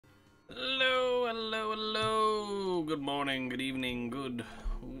Hello, hello, hello. Good morning, good evening, good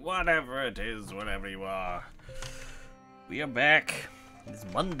whatever it is, whatever you are. We are back. It's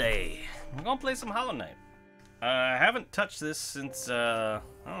Monday. We're gonna play some Hollow Knight. I haven't touched this since, I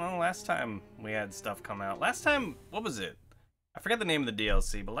don't know, last time we had stuff come out. Last time, what was it? I forget the name of the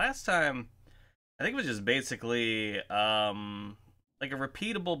DLC, but last time, I think it was just basically, like a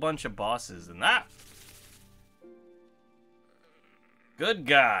repeatable bunch of bosses, and that... Good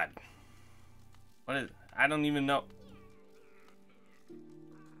God. What is... I don't even know.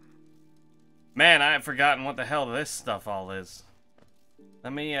 Man, I have forgotten what the hell this stuff all is.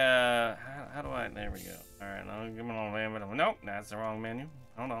 Let me, how do I... There we go. Alright, I'll give me a little... Nope, that's the wrong menu.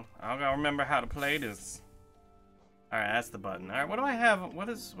 Hold on. I gotta remember how to play this. Alright, that's the button. Alright, what do I have? What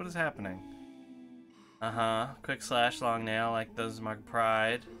is happening? Quick slash, long nail, like those mark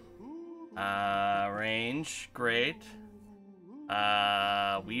pride. Range, great.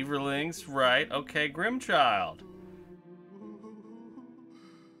 Weaverlings, right. Okay, Grimchild.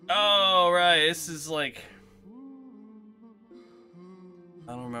 Oh, right, this is like...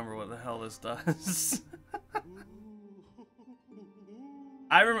 I don't remember what the hell this does.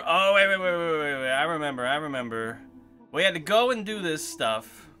 Oh, wait, I remember. We had to go and do this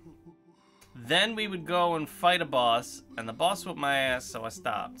stuff. Then we would go and fight a boss, and the boss whooped my ass, so I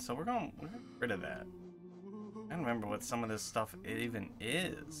stopped. So we're gonna get rid of that. I don't remember what some of this stuff even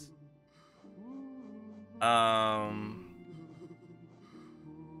is. Oh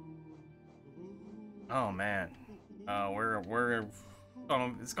man.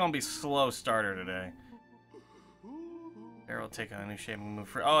 It's gonna be slow starter today. Arrow take on a new shape and move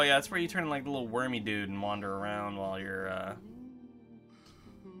for. Oh yeah, that's where you turn like the little wormy dude and wander around while you're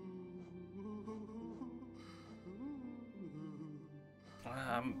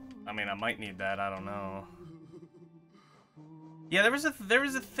I mean, I might need that. I don't know. Yeah, there was a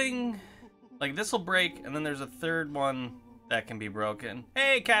thing, like this'll break, and then there's a third one that can be broken.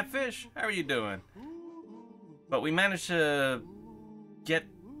 Hey, Catfish, how are you doing? But we managed to get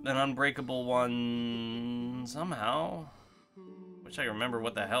an unbreakable one somehow. Wish I could remember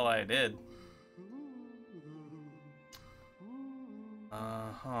what the hell I did.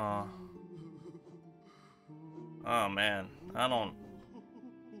 Oh man, I don't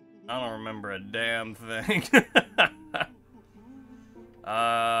remember a damn thing.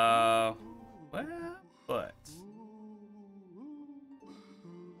 Well, but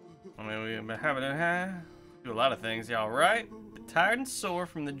I mean, we've been having to do a lot of things. Y'all right? Tired and sore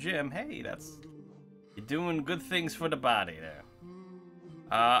from the gym. Hey, you're doing good things for the body there.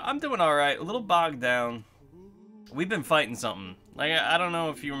 I'm doing all right. A little bogged down. We've been fighting something. Like I don't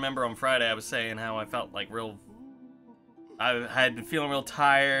know if you remember on Friday, I was saying how I felt like I had been feeling real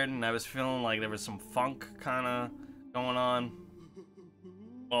tired, and I was feeling like there was some funk kind of going on.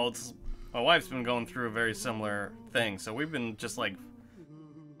 Well, my wife's been going through a very similar thing, so we've been just like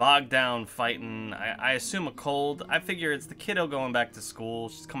bogged down fighting. I assume a cold. I figure it's the kiddo going back to school.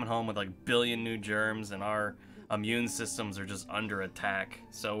 She's coming home with like a billion new germs, and our immune systems are just under attack.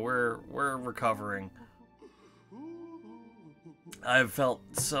 So we're recovering. I've felt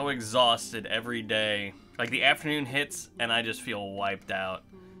so exhausted every day. Like the afternoon hits and I just feel wiped out.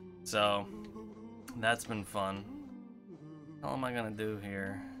 So that's been fun. What am I gonna do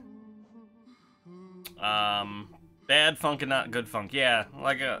here? Bad funk and not good funk. Yeah,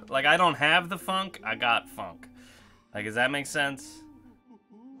 like I don't have the funk, I got funk. Like, does that make sense?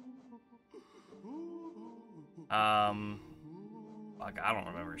 Like I don't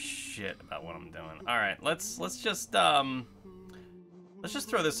remember shit about what I'm doing. All right, let's just throw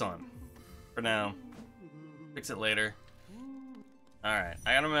this on for now. Fix it later. All right,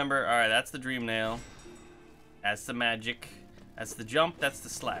 I gotta remember. All right, that's the dream nail. That's the magic. That's the jump. That's the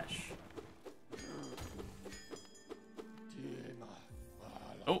slash.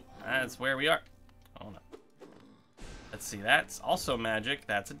 Oh, that's where we are. Oh no. Let's see. That's also magic.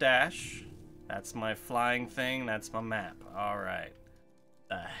 That's a dash. That's my flying thing. That's my map. All right.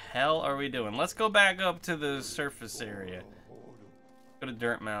 The hell are we doing? Let's go back up to the surface area. Go to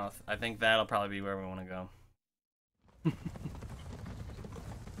Dirtmouth. I think that'll probably be where we want to go.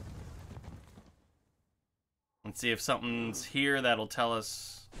 Let's see if something's here that'll tell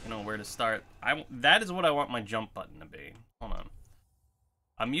us, you know, where to start. That is what I want my jump button to be. Hold on.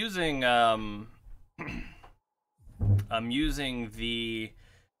 I'm using the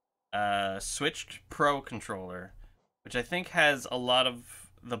Switched Pro controller, which I think has a lot of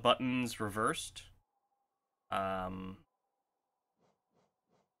the buttons reversed.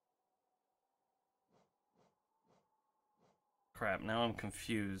 Crap, now I'm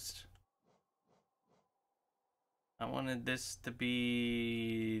confused. I wanted this to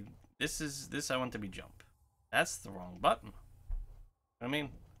be This I want to be jump. That's the wrong button. I mean,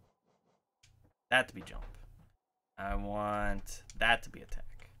 that to be jump. I want that to be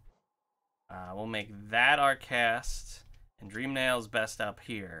attack. We'll make that our cast, and Dream Nail's best up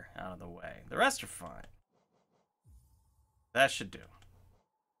here, out of the way. The rest are fine. That should do.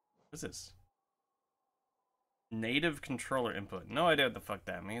 What's this? Native controller input. No idea what the fuck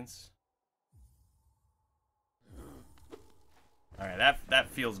that means. Alright, that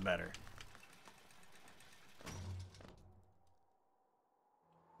feels better.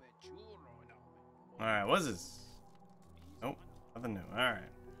 Alright, what's this? Nope, nothing new. Alright.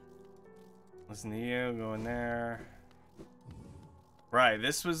 Listen to you, go in there. Right,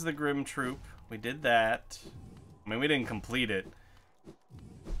 this was the Grim Troop. We did that. I mean, we didn't complete it.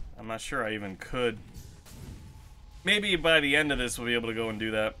 I'm not sure I even could. Maybe by the end of this we'll be able to go and do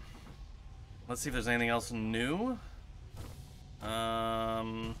that. Let's see if there's anything else new. I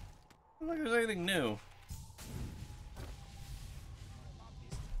don't think there's anything new.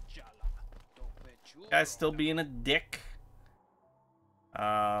 Guy's still being a dick.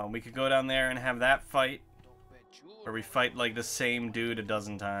 We could go down there and have that fight. Where we fight like the same dude a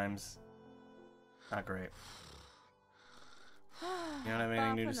dozen times. Not great. You don't have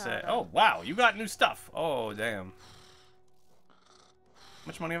anything new to say? Oh, wow, you got new stuff. Oh, damn. How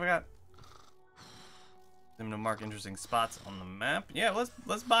much money have I got? Them to mark interesting spots on the map. Yeah,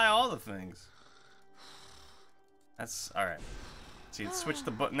 let's buy all the things. That's all right. See, switch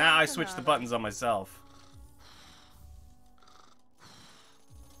the button. Now I switch the buttons on myself.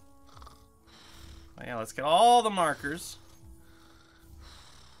 Well, yeah, let's get all the markers.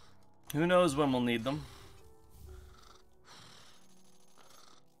 Who knows when we'll need them?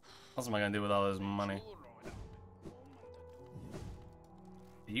 What else am I gonna do with all this money?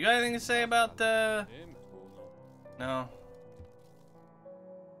 You got anything to say about the? No.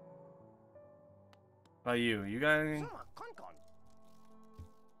 About you? You got anything?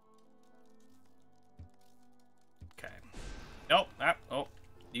 Okay. Nope. Oh.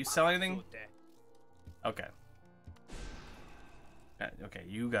 Do you sell anything? Okay. Okay,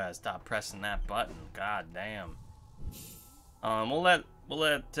 you guys stop pressing that button. God damn. We'll let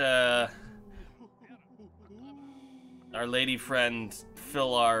our lady friend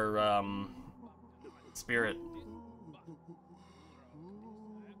fill our spirit.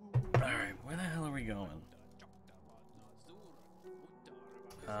 Alright, where the hell are we going?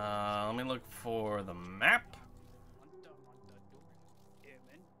 Let me look for the map.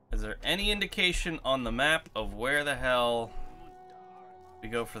 Is there any indication on the map of where the hell we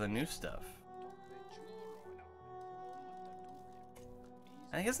go for the new stuff?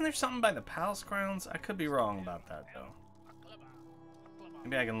 I think, isn't there something by the palace grounds? I could be wrong about that though.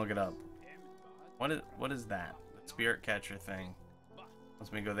 Maybe I can look it up. What is that? The spirit catcher thing.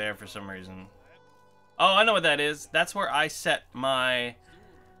 Let's me go there for some reason. Oh, I know what that is. That's where I set my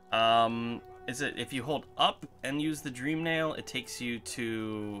is it if you hold up and use the dream nail, it takes you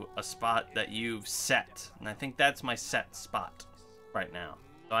to a spot that you've set. And I think that's my set spot right now.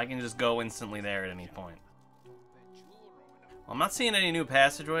 So I can just go instantly there at any point. Well, I'm not seeing any new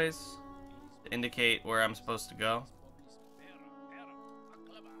passageways to indicate where I'm supposed to go.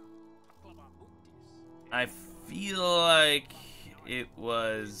 I feel like it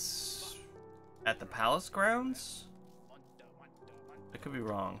was at the palace grounds. I could be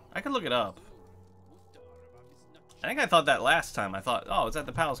wrong. I could look it up. I think I thought that last time. I thought, oh, it's at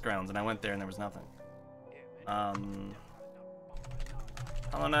the palace grounds, and I went there and there was nothing. Hollow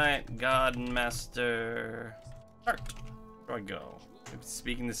Knight, Godmaster Start. Where do I go? Maybe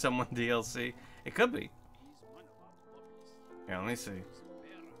speaking to someone DLC. It could be. Yeah, let me see.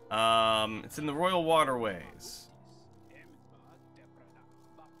 It's in the Royal Waterways.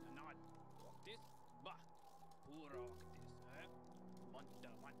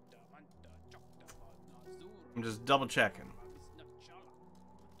 I'm just double checking.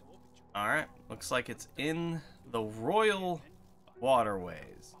 Alright, looks like it's in the Royal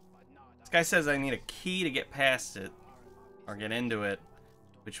Waterways. This guy says I need a key to get past it, or get into it,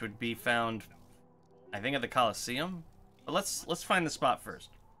 which would be found, I think, at the Colosseum. But let's find the spot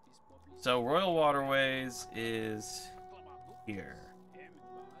first. So Royal Waterways is here.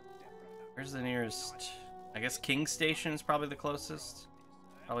 Where's the nearest? I guess King Station is probably the closest.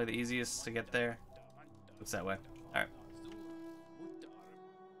 Probably the easiest to get there. Looks that way. Alright.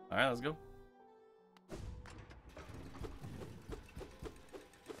 Alright, let's go.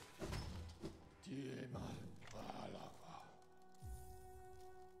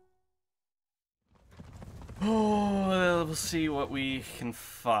 Oh, we'll see what we can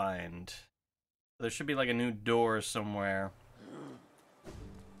find. There should be like a new door somewhere.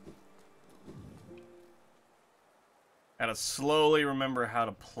 Gotta slowly remember how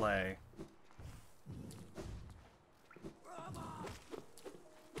to play.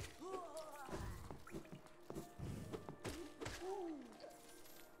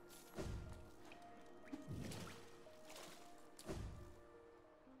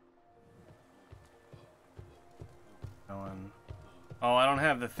 Oh, I don't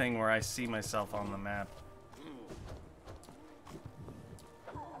have the thing where I see myself on the map.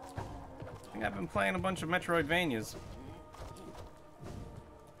 I think I've been playing a bunch of Metroidvanias.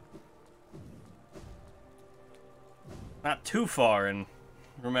 Not too far in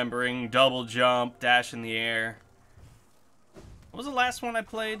remembering double jump, dash in the air. What was the last one I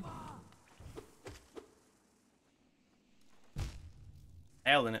played?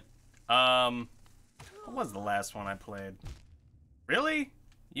 Hailing it. What was the last one I played? Really?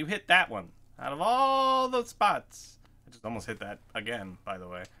 You hit that one. Out of all the spots. I just almost hit that again, by the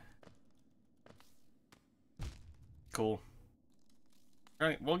way. Cool.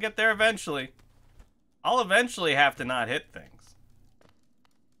 Alright, we'll get there eventually. I'll eventually have to not hit things.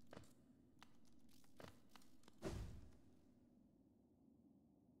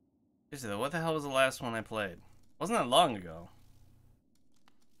 Seriously though, what the hell was the last one I played? Wasn't that long ago.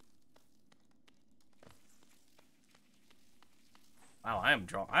 Wow, I am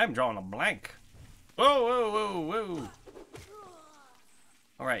drawing a blank. Whoa, whoa, whoa, whoa.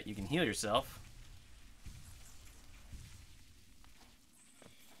 Alright, you can heal yourself.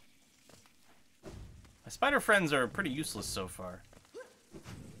 My spider friends are pretty useless so far.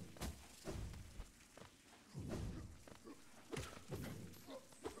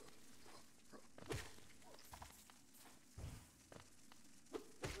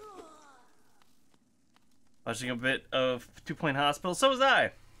 Watching a bit of 2 Point Hospital. So was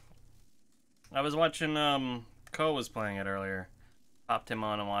I. I was watching, Ko was playing it earlier. Popped him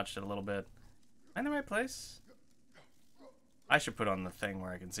on and watched it a little bit. Am I in the right place? I should put on the thing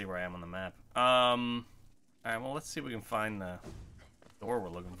where I can see where I am on the map. Alright, well, let's see if we can find the door we're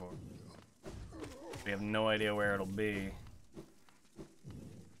looking for. We have no idea where it'll be.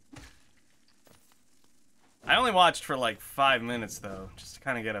 I only watched for like 5 minutes, though, just to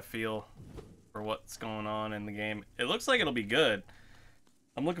kind of get a feel for what's going on in the game. It looks like it'll be good.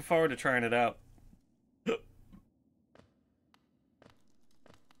 I'm looking forward to trying it out.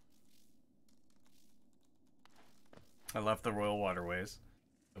 I left the Royal Waterways.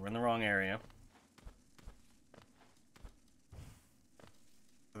 So we're in the wrong area.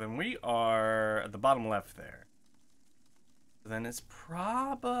 So then we are at the bottom left there. So then it's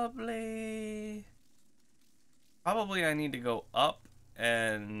probably I need to go up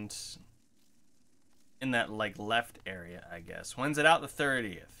and in that, like, left area, I guess. When's it out? The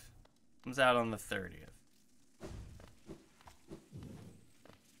 30th. Comes out on the 30th.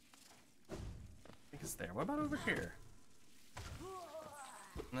 I think it's there. What about over here?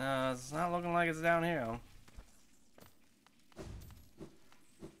 No, it's not looking like it's down here.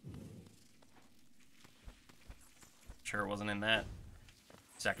 Sure it wasn't in that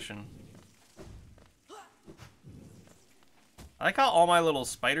section. I like how all my little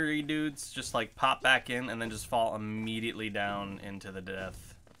spidery dudes just like pop back in and then just fall immediately down into the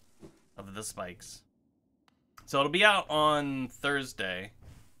death of the spikes. So it'll be out on Thursday.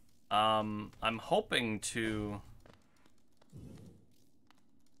 I'm hoping to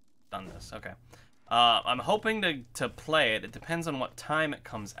done this. Okay. I'm hoping to play it. It depends on what time it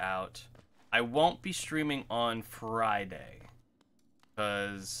comes out. I won't be streaming on Friday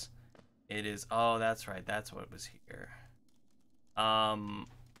because it is. Oh, that's right. That's what was here.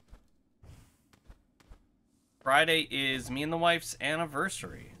 Friday is me and the wife's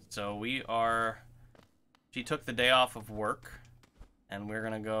anniversary. So she took the day off of work and we're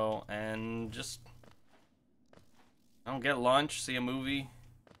gonna go and just, get lunch, see a movie,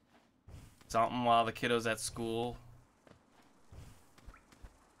 something while the kiddo's at school.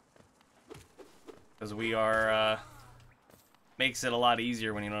 Because we are, makes it a lot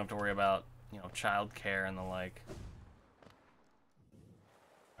easier when you don't have to worry about, childcare and the like.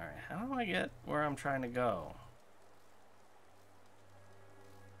 Alright, how do I get where I'm trying to go?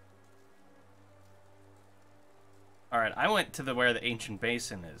 Alright, I went to where the ancient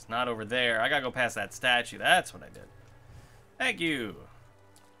basin is, not over there. I gotta go past that statue. That's what I did. Thank you.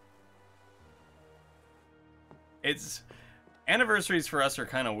 Anniversaries for us are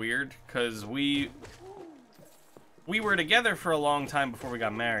kind of weird, because we were together for a long time before we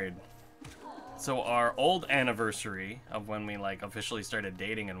got married. So our old anniversary of when we officially started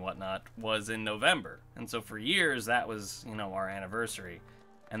dating and whatnot was in November. And so for years that was, our anniversary.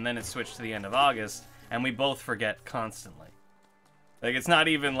 And then it switched to the end of August, and we both forget constantly. Like, it's not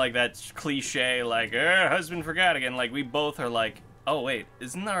even like that cliche, like, husband forgot again. Like, we both are like, oh, wait,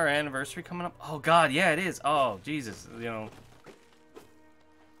 isn't our anniversary coming up? Oh, God, yeah, it is. Oh, Jesus, you know.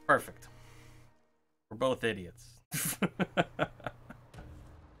 Perfect. We're both idiots.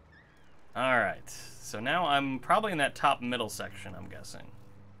 Alright, so now I'm probably in that top middle section, I'm guessing.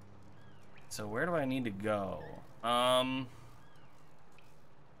 So where do I need to go?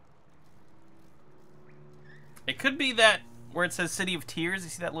 It could be that where it says City of Tears. You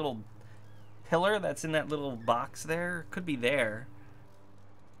see that little pillar that's in that little box there? Could be there.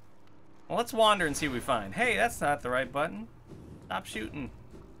 Well, let's wander and see what we find. Hey, that's not the right button. Stop shooting.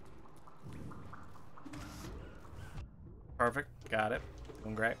 Perfect. Got it.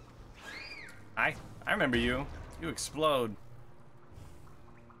 Doing great. I remember you. You explode.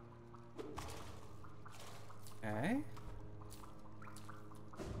 Okay.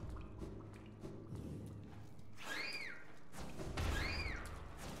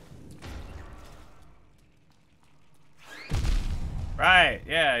 Right,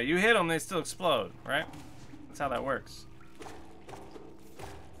 yeah, you hit them, they still explode, right? That's how that works.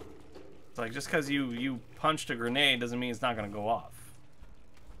 It's like, just because you punched a grenade doesn't mean it's not gonna go off.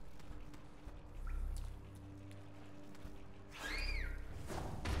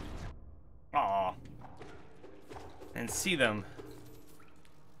 Aw. And see them.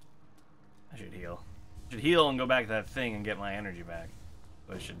 I should heal. I should heal and go back to that thing and get my energy back. That's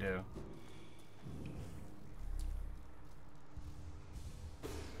what I should do.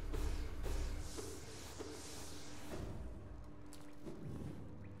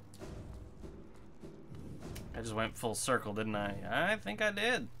 I just went full circle, didn't I? I think I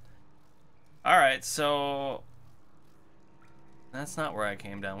did. Alright, so... that's not where I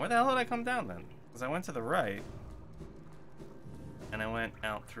came down. Where the hell did I come down then? Because I went to the right. And I went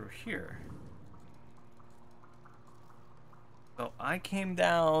out through here. So I came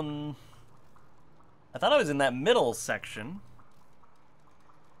down... I thought I was in that middle section.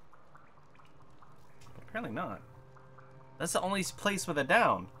 Apparently not. That's the only place with a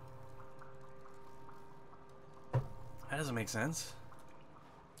down. That doesn't make sense.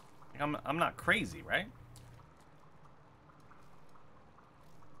 Like, I'm not crazy, right?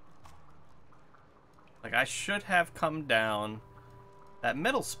 Like, I should have come down that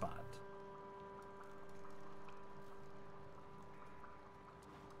middle spot.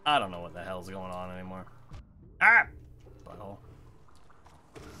 I don't know what the hell's going on anymore. Ah! Butthole.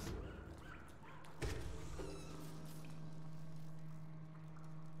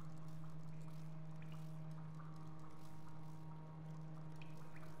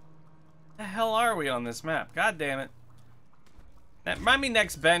 The hell are we on this map? God damn it. Remind me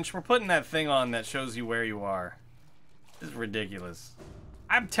next bench, we're putting that thing on that shows you where you are. This is ridiculous.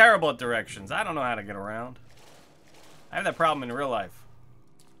 I'm terrible at directions. I don't know how to get around. I have that problem in real life.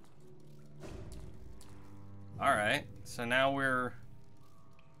 Alright, so now we're...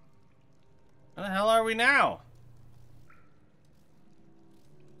 where the hell are we now?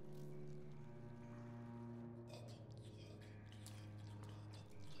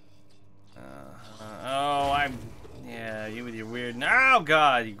 Oh, I'm... yeah, you with your weird... oh,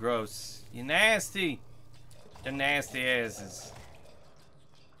 God, you gross. You nasty. You're nasty asses.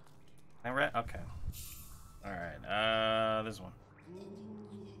 I read... okay. Alright, this one.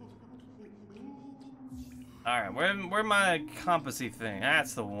 Alright, where my compassy thing?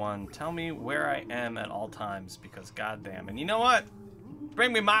 That's the one. Tell me where I am at all times, because goddamn. And you know what?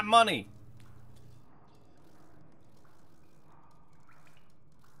 Bring me my money!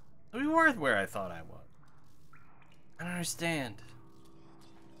 We weren't where I thought I was. I don't understand.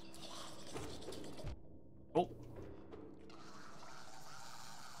 Oh.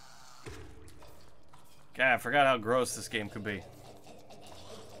 God, I forgot how gross this game could be.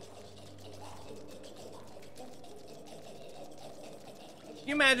 Can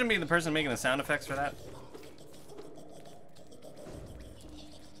you imagine being the person making the sound effects for that?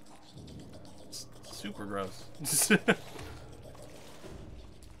 It's super gross.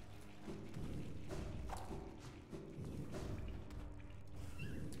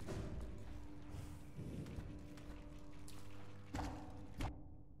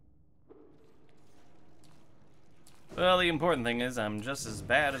 Well, the important thing is I'm just as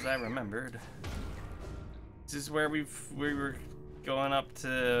bad as I remembered. This is where we were going up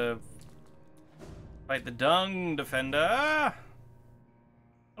to fight the dung defender. Ah!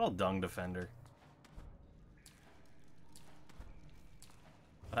 Little dung defender.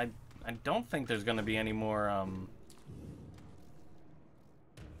 But I don't think there's gonna be any more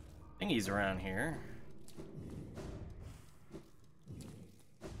thingies around here.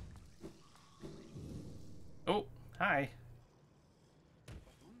 Oh, hi.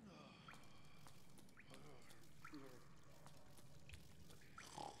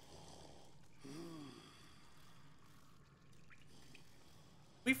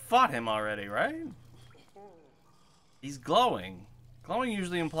 fought him already, right? He's glowing. Glowing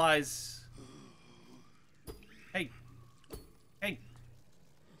usually implies... Hey. Hey.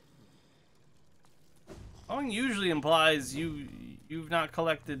 Glowing usually implies you've not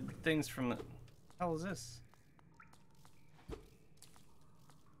collected things from the... What the hell is this?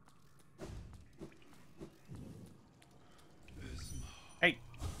 Hey.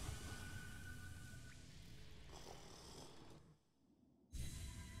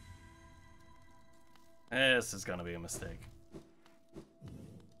 This is gonna be a mistake.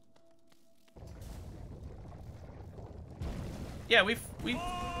 Yeah, we've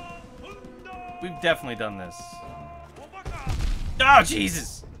definitely done this. Oh,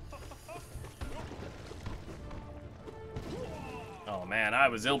 Jesus! Oh man, I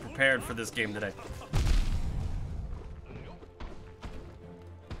was ill prepared for this game today.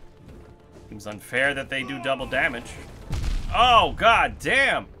 Seems unfair that they do double damage. Oh, god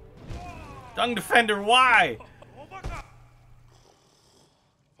damn! Dung Defender, why?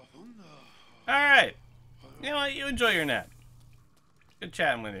 Alright. You know what? You enjoy your nap. Good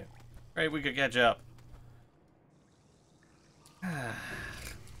chatting with you. Right, we could catch up. Gonna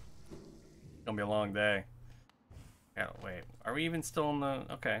be a long day. Yeah, wait. Are we even still in the...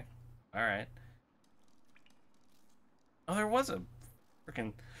 Okay. Alright. Oh, there was a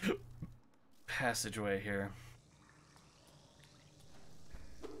freaking passageway here.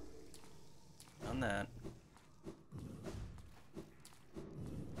 On that.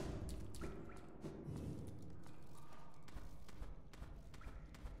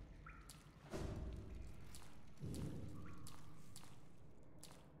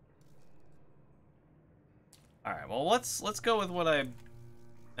 All right. Well, let's go with what I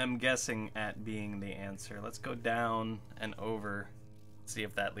am guessing at being the answer. Let's go down and over. See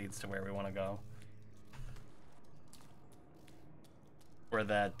if that leads to where we want to go. Where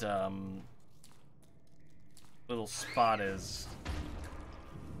that little spot is.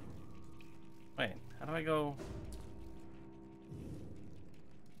 Wait, how do I go?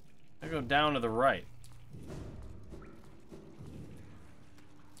 I go down to the right.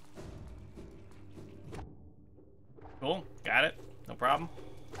 Cool, got it. No problem.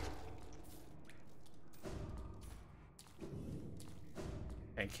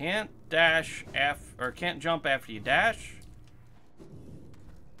 Okay, can't dash or can't jump after you dash.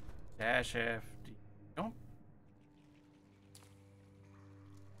 Dash after you jump.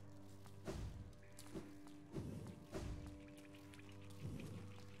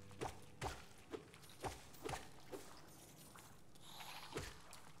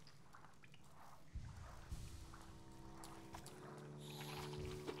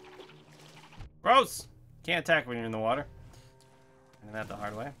 Gross! Can't attack when you're in the water. And that the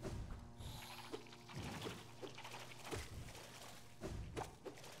hard way.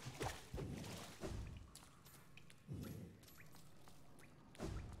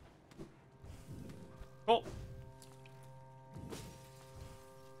 Cool.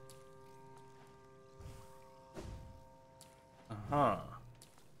 Uh-huh.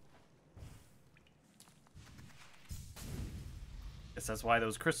 Guess that's why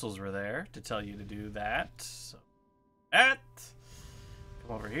those crystals were there, to tell you to do that. So, that.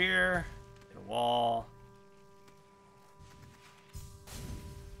 Come over here. Get a wall.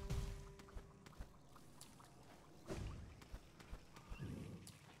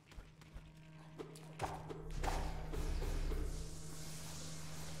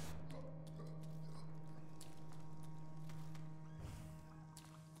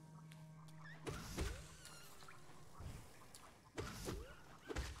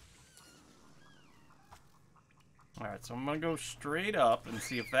 Alright, so I'm gonna go straight up and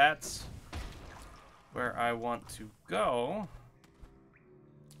see if that's where I want to go.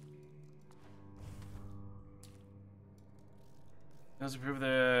 Those who prove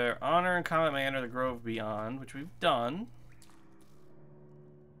their honor and combat may enter the grove beyond, which we've done.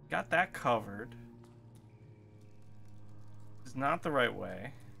 Got that covered. It's not the right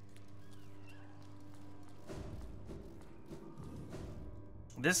way.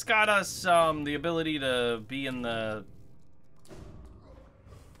 This got us the ability to be in the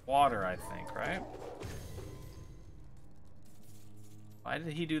water, I think, right? Why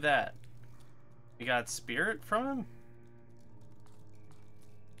did he do that? We got spirit from him?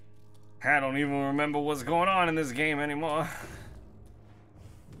 I don't even remember what's going on in this game anymore.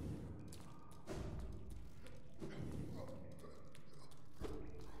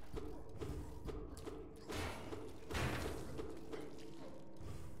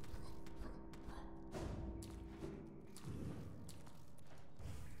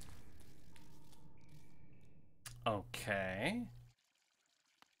 Okay.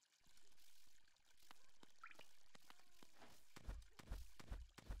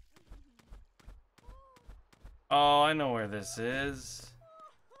 Oh, I know where this is.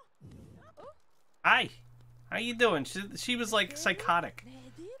 Hi. How you doing? She was like psychotic.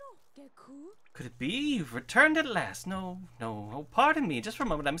 Could it be? You've returned at last. No. Oh, pardon me. Just for a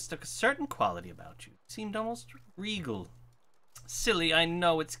moment, I mistook a certain quality about you. It seemed almost regal. Silly, I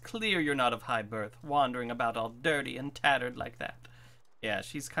know. It's clear you're not of high birth, wandering about all dirty and tattered like that. Yeah,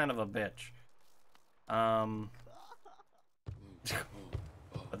 she's kind of a bitch.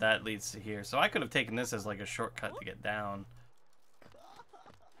 But that leads to here. So I could have taken this as like a shortcut to get down.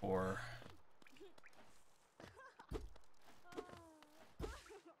 Or...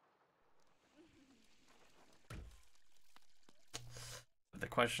 the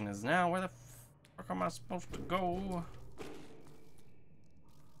question is now, where the fuck am I supposed to go?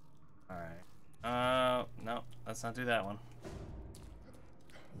 Alright. No, let's not do that one.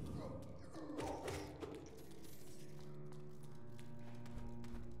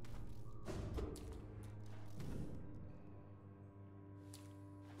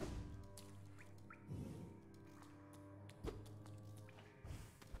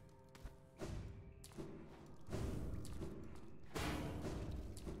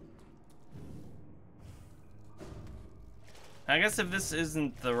 I guess if this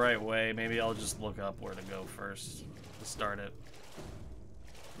isn't the right way, maybe I'll just look up where to go first to start it.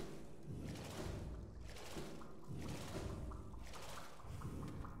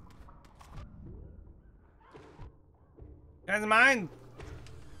 Guys, mine.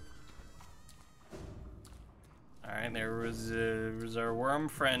 All right, there was our worm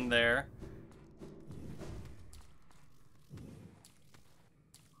friend there.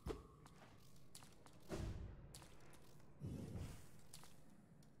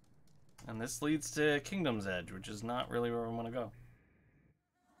 And this leads to Kingdom's Edge, which is not really where I want to go.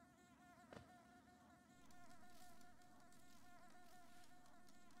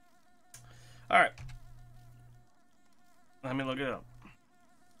 Alright. Let me look it up.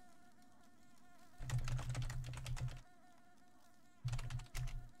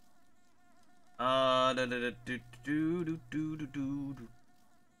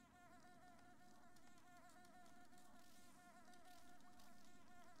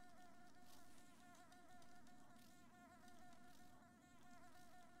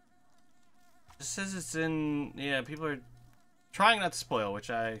 It says it's in, yeah, people are trying not to spoil,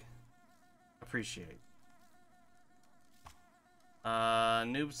 which I appreciate.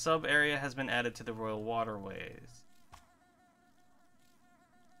 New sub area has been added to the Royal Waterways.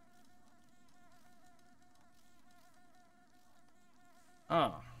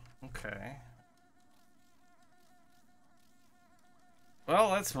 Oh, okay.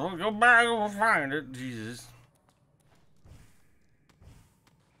 Well, we'll go back and we'll find it. Jesus.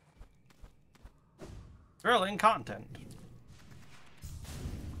 Thrilling content.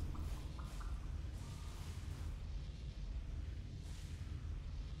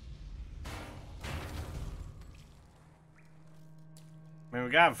 I mean,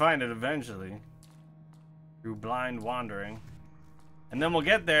 we gotta find it eventually. Through blind wandering. And then we'll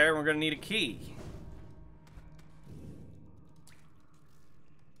get there and we're gonna need a key.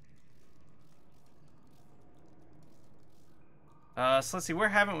 So let's see, where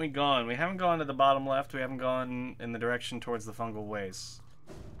haven't we gone? We haven't gone to the bottom left. We haven't gone in the direction towards the fungal waste.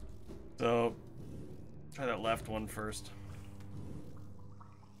 So, try that left one first.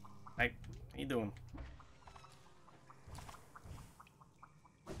 Hi, how you doing?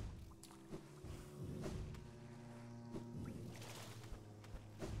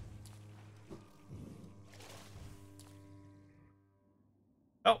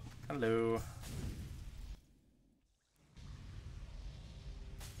 Oh, hello.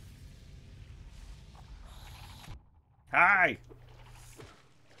 Hi!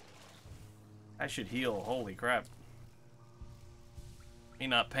 I should heal. Holy crap. Me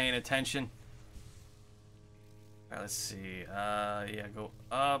not paying attention. Alright, let's see. Yeah, go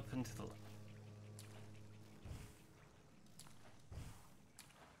up and to the left.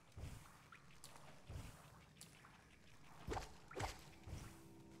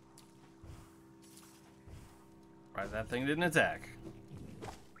 Right, that thing didn't attack.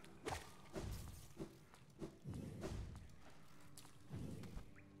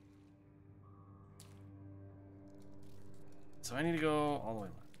 So I need to go all the way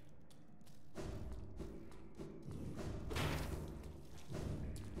left.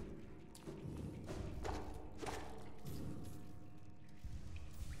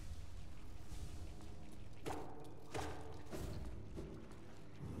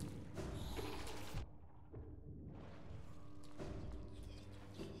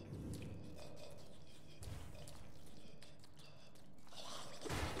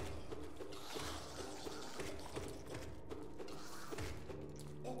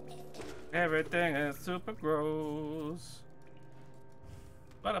 Everything is super gross.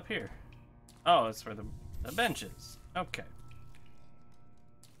 What up here? Oh, it's for the benches. Okay.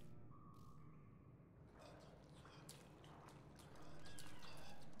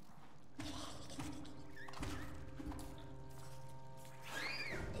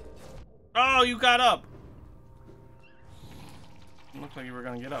 Oh, you got up. Looked like you were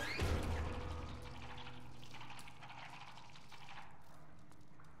gonna get up.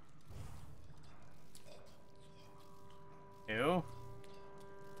 Ew.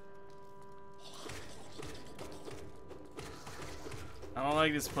 I don't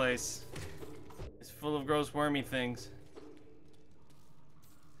like this place. It's full of gross wormy things.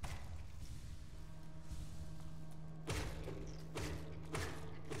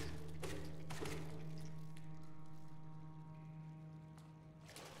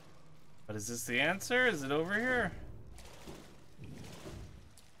 But is this the answer? Is it over here?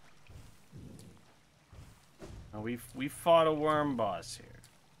 Oh, we fought a worm boss here.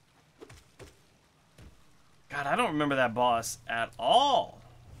 God, I don't remember that boss at all.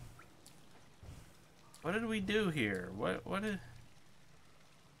 What did we do here? What did...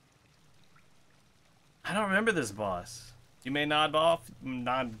 I don't remember this boss. You may nod off. You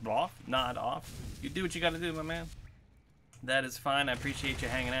do what you gotta do, my man. That is fine. I appreciate you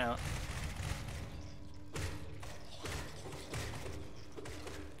hanging out.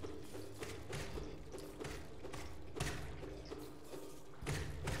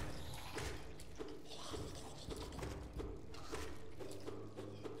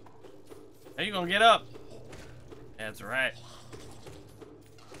 Are you gonna get up? That's right.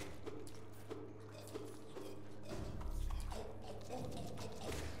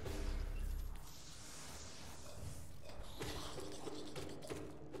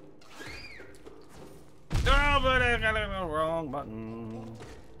 Oh, but I got the wrong button.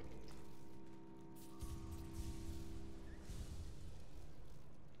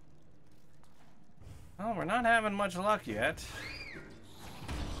 Oh, we're not having much luck yet.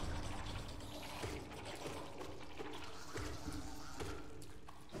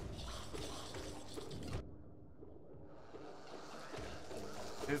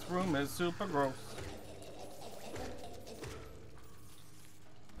 This room is super gross.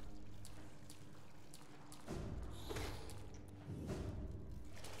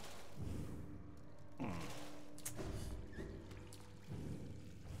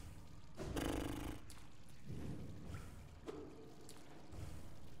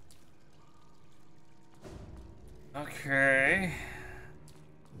 Okay.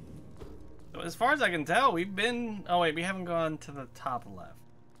 So as far as I can tell, we've been... Oh wait, we haven't gone to the top left.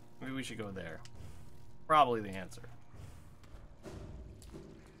 Maybe we should go there. Probably the answer.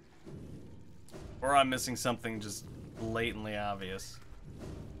 Or I'm missing something just blatantly obvious.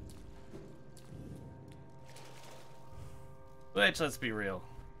 Which, let's be real,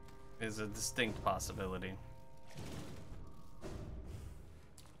 is a distinct possibility.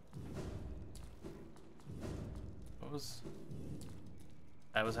 What was...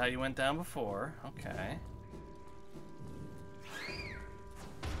 That was how you went down before. Okay.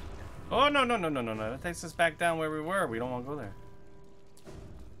 Oh, no, no, no, no, no, no. That takes us back down where we were. We don't want to go there.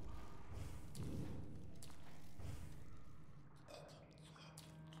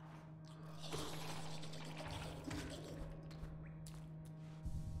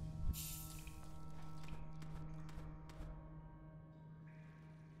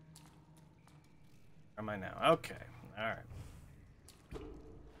 Where am I now? Okay. All right.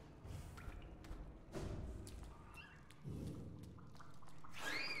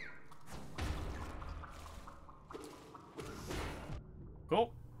 Cool.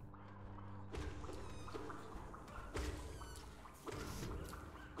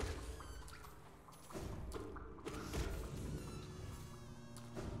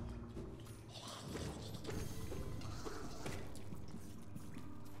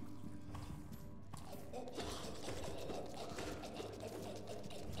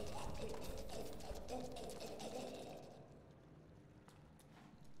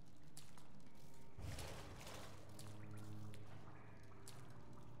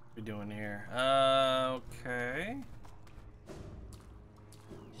 We doing here? Okay.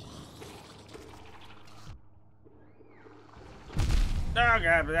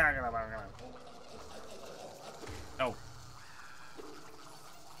 Oh.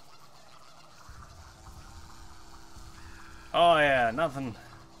 Oh yeah, nothing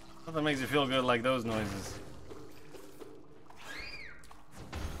makes you feel good like those noises.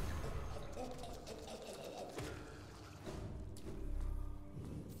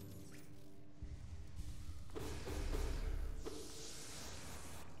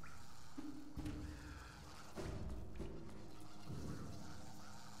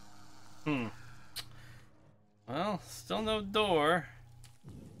 Still no door.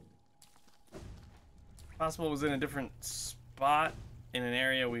 Possible it was in a different spot in an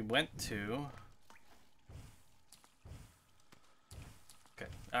area we went to.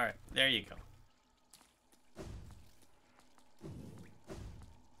 Okay, alright, there you go.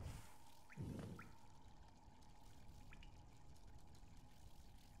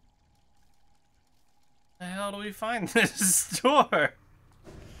 The hell do we find this door?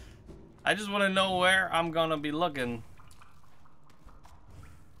 I just want to know where I'm gonna be looking.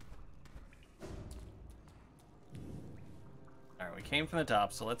 Alright, we came from the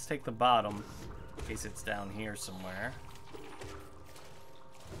top, so let's take the bottom in case it's down here somewhere.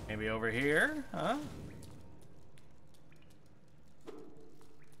 Maybe over here, huh?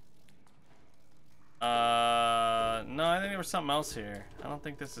 No, I think there was something else here. I don't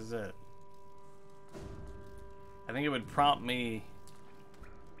think this is it. I think it would prompt me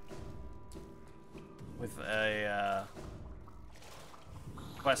with a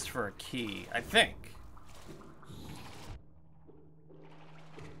quest for a key, I think.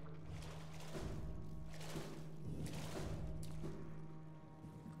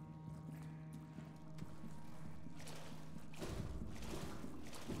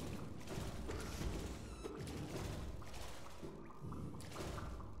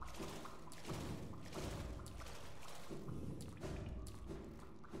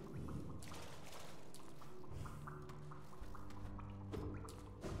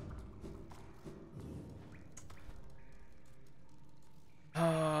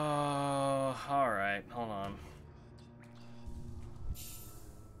 Alright, hold on.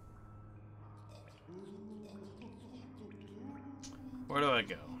 Where do I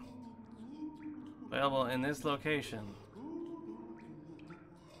go? Available in this location.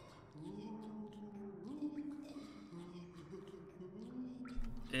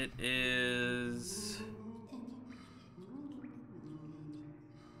 It is...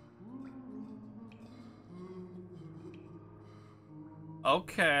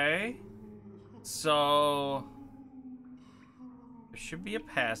 Okay. So... there should be a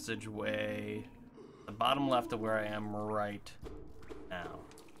passageway. The bottom left of where I am right now.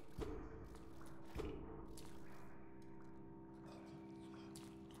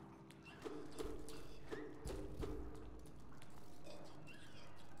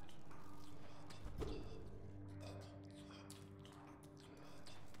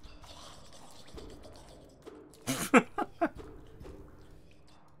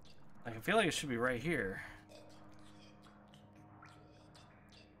 I feel like it should be right here.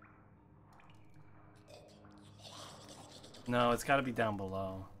 No, it's got to be down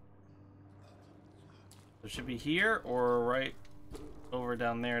below. It should be here or right over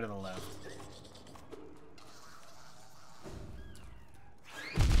down there to the left.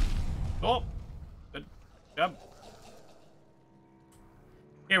 Oh, good job.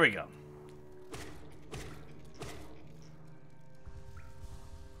 Here we go.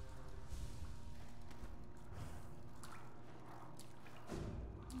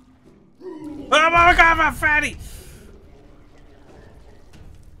 Oh my God, my fatty!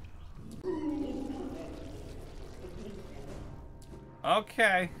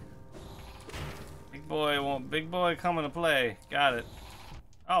 Okay. Big boy coming to play. Got it.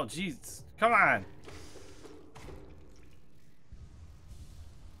 Oh jeez. Come on.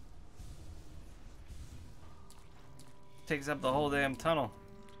 Takes up the whole damn tunnel.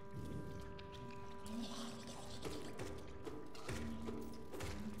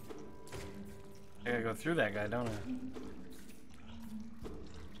 I gotta go through that guy, don't I?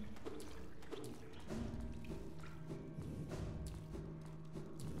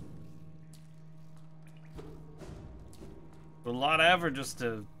 A lot of effort just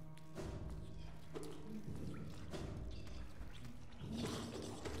to...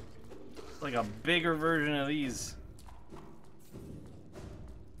 like a bigger version of these.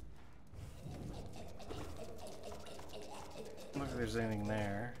 Look if there's anything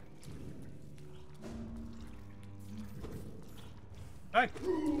there. Hi.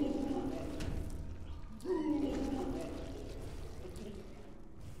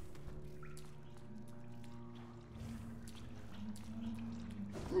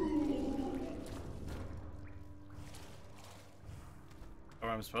 Where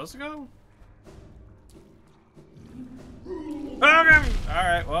I'm supposed to go? Okay.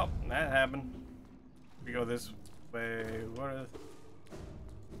 Alright, well, that happened. We go this way. What are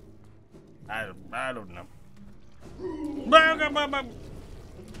I don't know.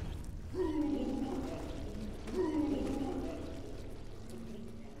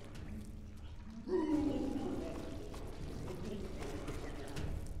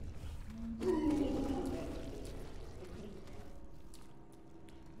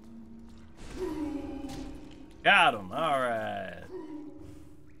 Got him. All right.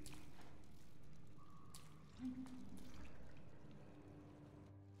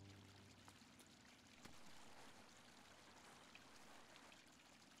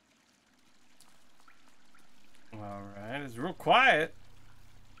 All right. It's real quiet.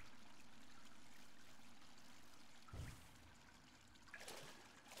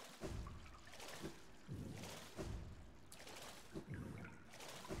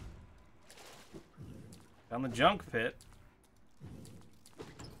 Down the junk pit.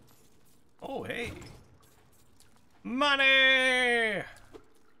 Oh, hey. Money!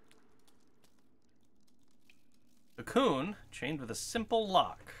 Cocoon chained with a simple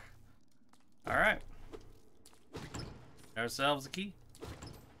lock. Alright. Ourselves a key.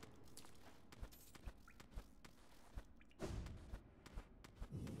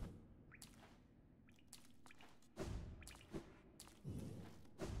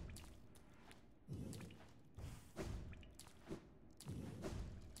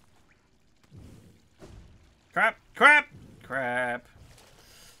 Crap! Crap! Crap!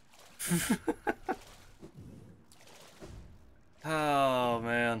 Oh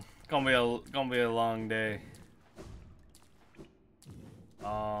man, gonna be a long day.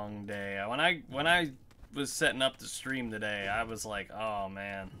 Long day. When I was setting up the stream today, I was like, oh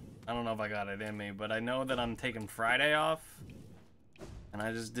man, I don't know if I got it in me, but I know that I'm taking Friday off, and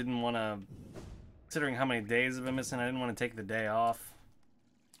I just didn't want to. Considering how many days I've been missing, I didn't want to take the day off.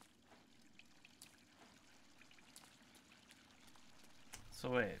 So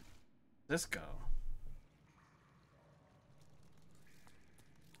wait, this go?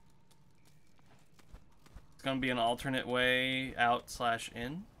 It's gonna be an alternate way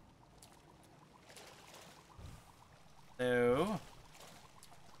out/in. So.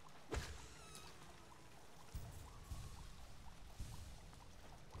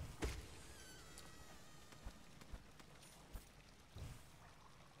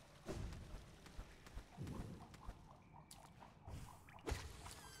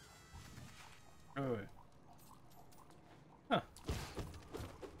 Oh. Huh.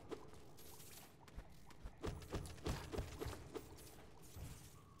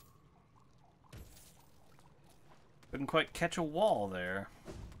 Couldn't quite catch a wall there.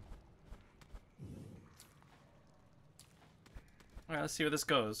 Alright, let's see where this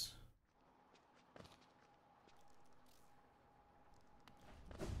goes.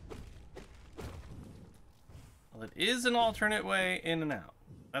 Well, it is an alternate way in and out.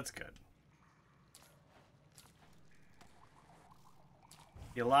 That's good.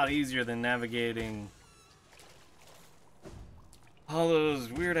 Be a lot easier than navigating all those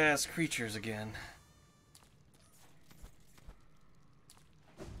weird-ass creatures again.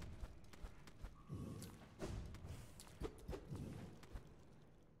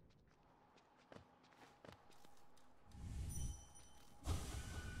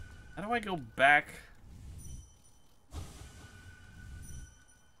 How do I go back?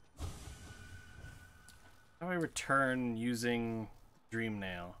 How do I return using Dream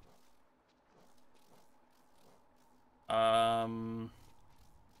Nail? Hold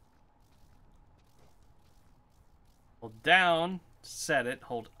down, set it,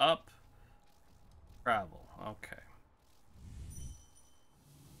 hold up, travel. Okay.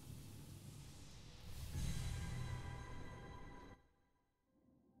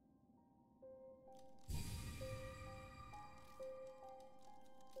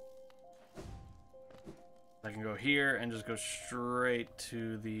 I can go here and just go straight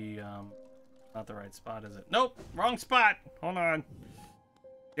to the, not the right spot, is it? Nope, wrong spot. Hold on.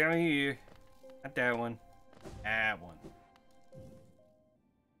 Down here. Not that one. That one.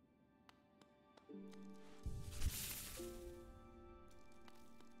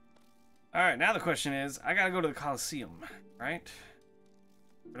 Alright, now the question is, I gotta go to the Coliseum, right?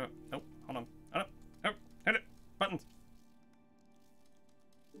 Nope, hold on. Hold up, hit it. Buttons.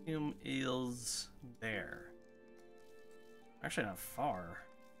 Coliseum is there. Actually, not far.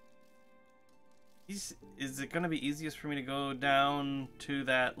 Is it gonna be easiest for me to go down to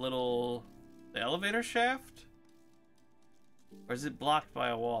that little elevator shaft? Or is it blocked by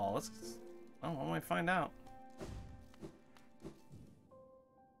a wall? Well, why don't I find out?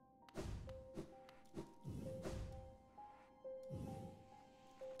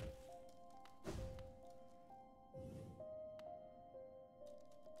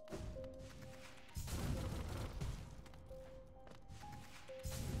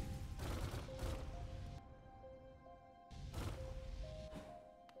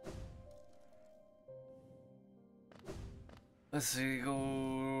 Let's see,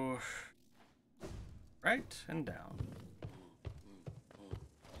 go right and down.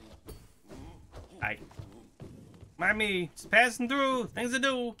 Mind me, just passing through. Things to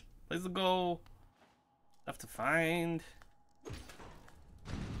do. Places to go. Stuff to find.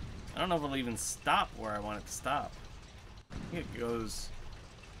 I don't know if it'll even stop where I want it to stop. I think it goes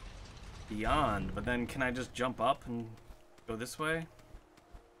beyond, but then can I just jump up and go this way?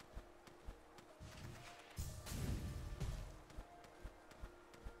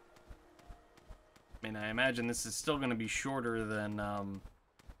 I mean, I imagine this is still going to be shorter than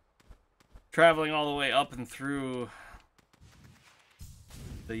traveling all the way up and through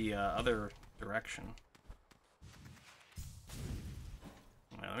the other direction.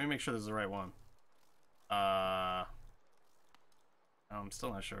 Right, let me make sure this is the right one. I'm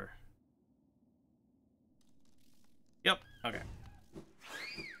still not sure. Yep, okay.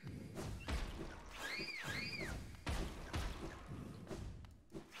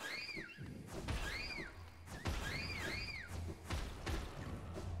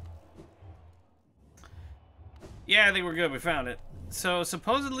 Yeah, I think we're good. We found it. So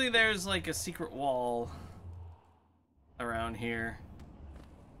supposedly there's like a secret wall around here.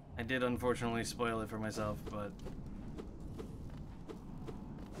 I did unfortunately spoil it for myself, but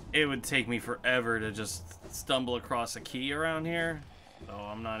it would take me forever to just stumble across a key around here. So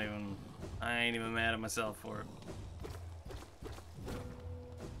I ain't even mad at myself for it.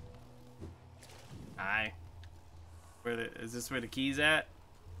 Hi. Is this where the key's at?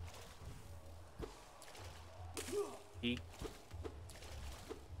 Key.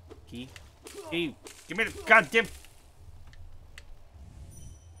 Key. Key. Give me the goddamn. Give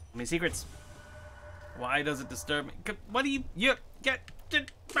me secrets. Why does it disturb me? What do you get?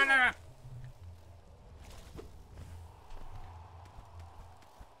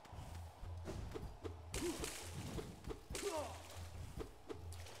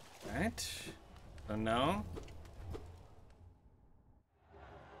 Right. So no.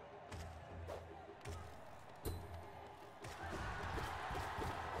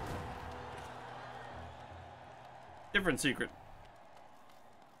 Different secret.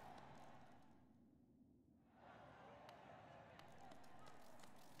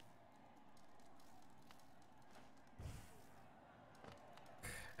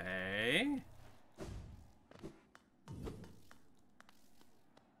 Okay.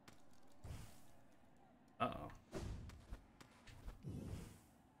 Uh-oh.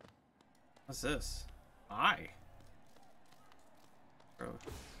 What's this? Eye. Bro.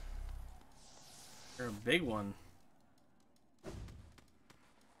 You're a big one.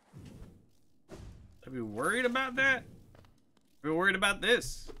 Should I be worried about that? Be worried about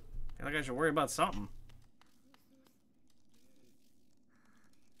this? I feel like I should worry about something.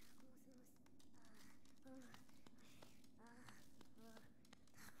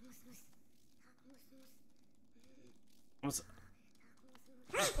 What's...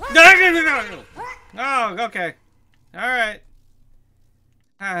 Oh, okay. Alright.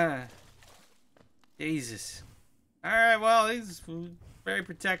 Jesus. Alright, well, he's very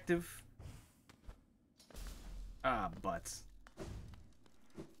protective. Ah, butts.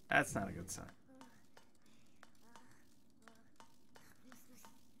 That's not a good sign.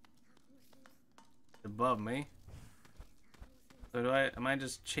 Above me. So am I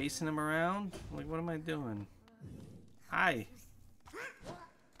just chasing him around? Like, what am I doing? Hi.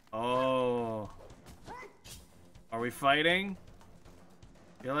 Oh. Are we fighting?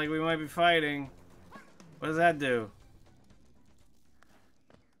 Feel like we might be fighting. What does that do?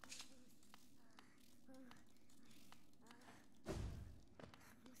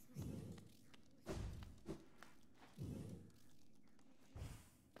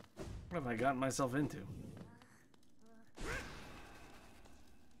 What have I gotten myself into?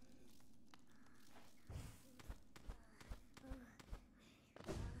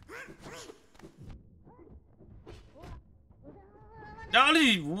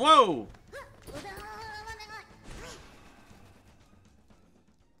 Dolly, whoa!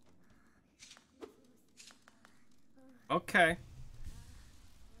 Okay.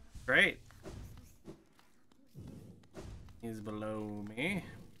 Great. He's below me.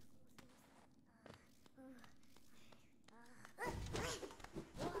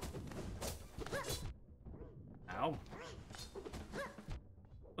 Ow.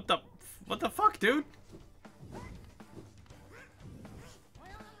 What the fuck, dude?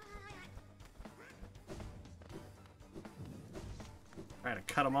 Trying to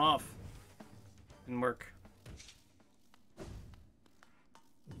cut him off. Didn't work.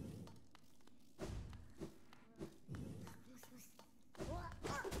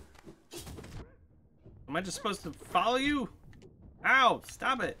 Am I just supposed to follow you? Ow!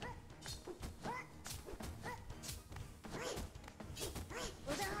 Stop it!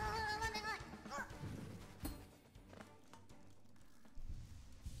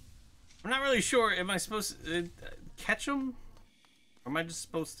 I'm not really sure. Am I supposed to catch him? Or am I just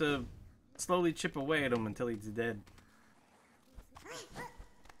supposed to slowly chip away at him until he's dead?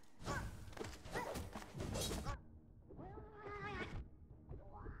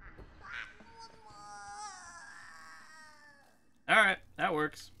 Alright, that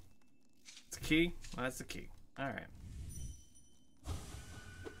works. It's a key? Well, that's the key. Alright.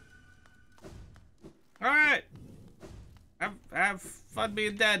 Alright! Have fun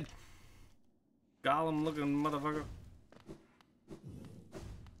being dead. Golem looking motherfucker.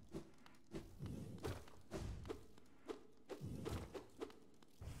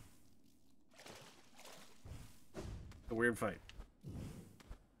 A weird fight.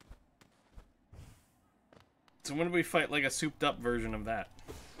 So when do we fight like a souped up version of that?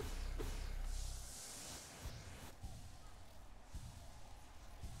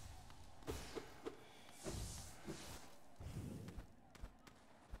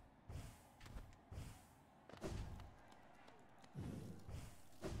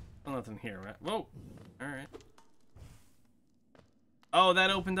 Oh, nothing here, right? Whoa! Alright. Oh, that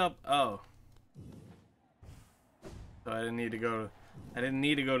opened up. Oh. So I didn't need to go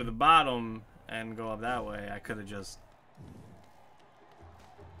to the bottom and go up that way. I could have just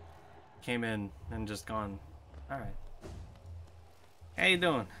came in and just gone. Alright. How you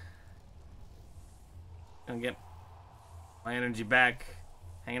doing? Gonna get my energy back.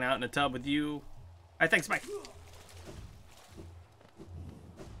 Hanging out in the tub with you. Alright, thanks, bye.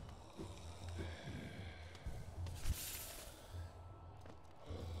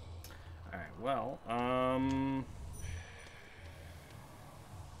 Alright, well,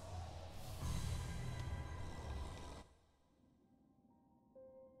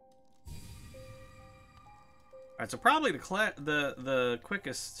 Alright, so probably the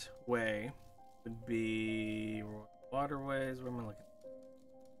quickest way would be waterways. Where am I looking?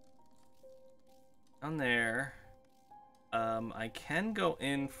 Down there. I can go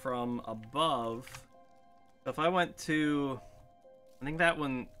in from above. So if I went to, I think that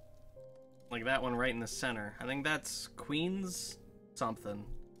one, like that one right in the center. I think that's Queen's something.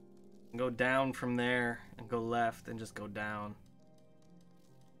 And go down from there and go left and just go down.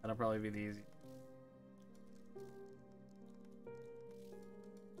 That'll probably be the easiest.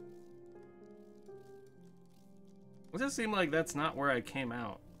 Does it seem like that's not where I came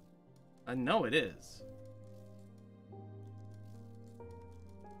out? I know it is.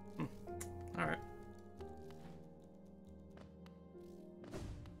 Alright.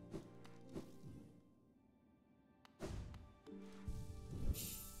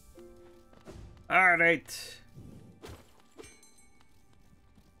 Alright.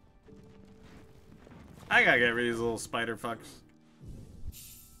 I gotta get rid of these little spider fucks.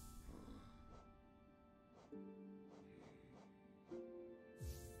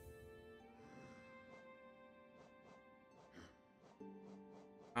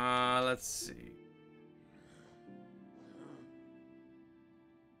 Let's see.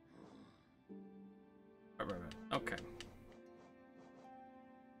 Right. Okay.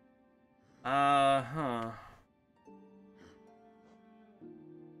 Huh.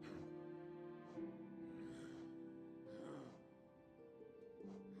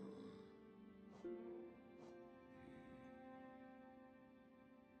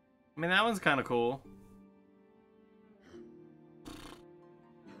 I mean, that one's kind of cool.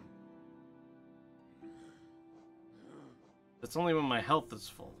 It's only when my health is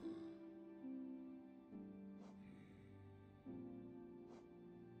full.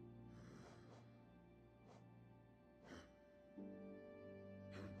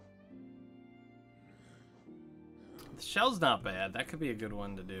 The shell's not bad. That could be a good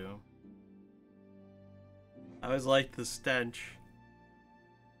one to do. I always liked the stench.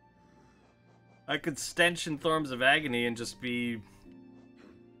 I could stench in Thorns of Agony and just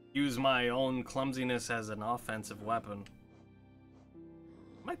use my own clumsiness as an offensive weapon.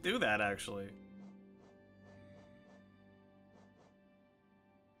 Might do that, actually.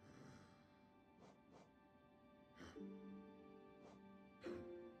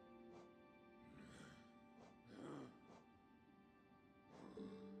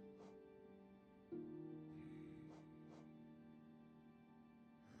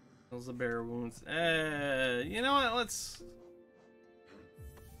 Those the bear wounds. You know what? Let's...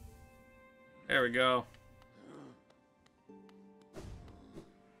 There we go.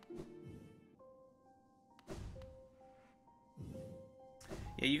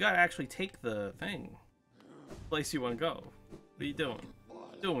 Yeah, you gotta actually take the thing. Place you wanna go. What are you doing? What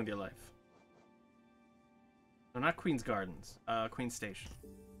are you doing with your life? No, not Queen's Gardens. Queen's Station.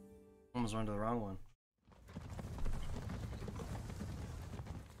 Almost went to the wrong one.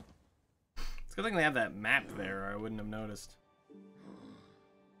 It's a good thing they have that map there, or I wouldn't have noticed.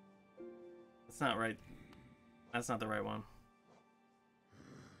 That's not right. That's not the right one.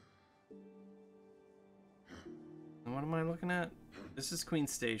 And what am I looking at? This is Queen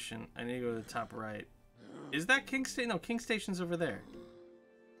Station. I need to go to the top right. Is that King Station? No, King Station's over there.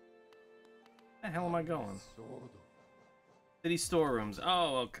 Where the hell am I going? City storerooms.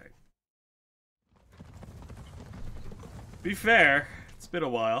 Oh, okay. Be fair, it's been a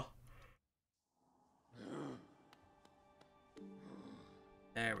while.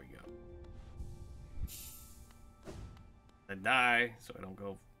 There we go. I die, so I don't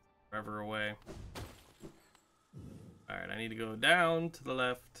go forever away. Alright, I need to go down to the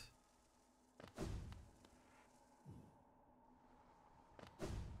left.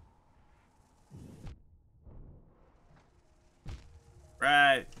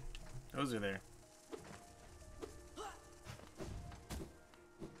 Right. Those are there.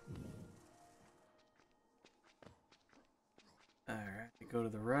 Alright, go to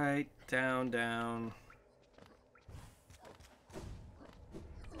the right, down, down.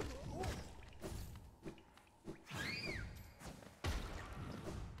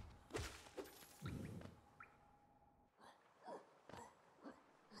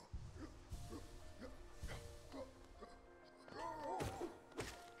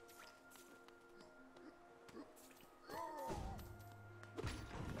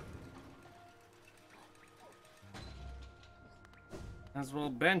 As well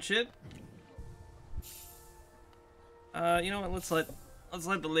bench it. You know what? Let's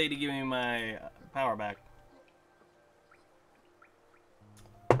let the lady give me my power back.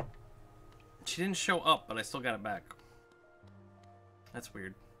 She didn't show up, but I still got it back. That's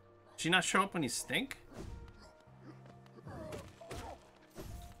weird. Did she not show up when you stink?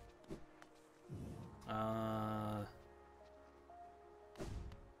 Can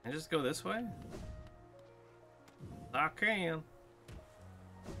I just go this way? I can.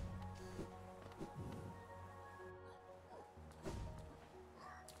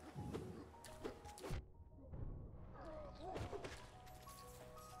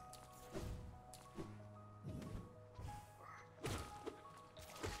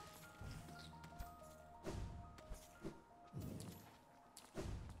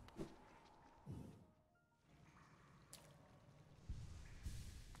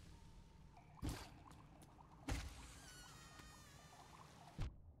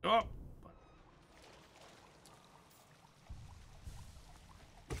 Oh.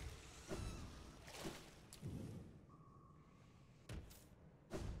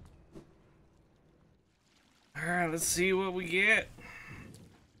 All right, let's see what we get.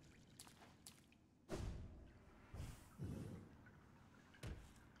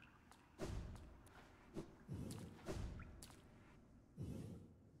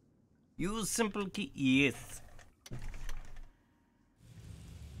 Use simple key. Yes.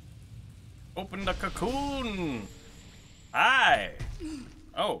 Open the cocoon. Hi.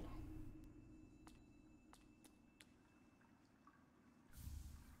 Oh.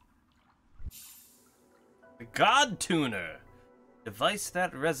 The God Tuner. Device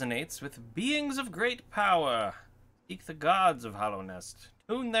that resonates with beings of great power. Seek the gods of Hollow Nest.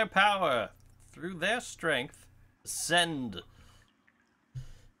 Tune their power. Through their strength. Ascend.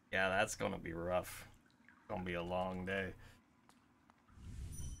 Yeah, that's gonna be rough. It's gonna be a long day.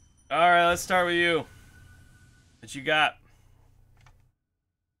 Alright, let's start with you. What you got?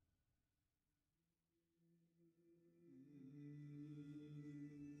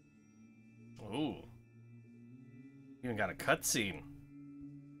 Ooh. Even got a cutscene.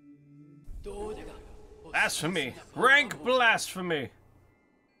 Blasphemy! Rank blasphemy!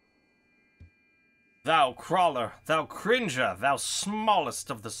 Thou crawler, thou cringer, thou smallest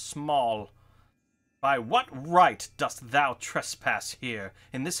of the small. By what right dost thou trespass here,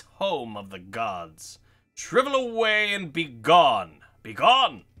 in this home of the gods? Shrivel away and be gone! Be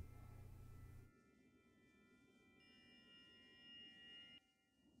gone!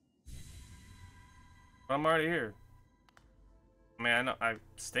 I'm already here. I mean, I know I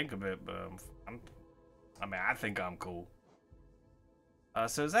stink a bit, but I think I'm cool.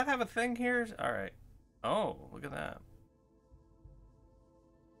 So does that have a thing here? All right. Oh, look at that.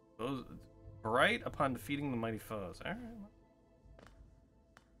 Those bright upon defeating the mighty foes. All right.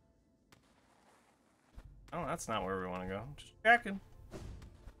 Oh, that's not where we want to go. Just checking.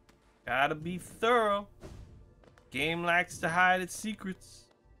 Gotta be thorough. Game likes to hide its secrets.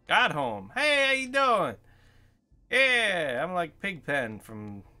 Got home. Hey, how you doing? Yeah, I'm like Pigpen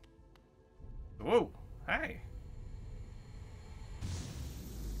from... Whoa, hi.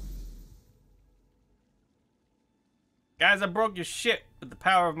 Guys, I broke your shit with the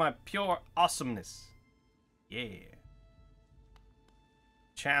power of my pure awesomeness. Yeah.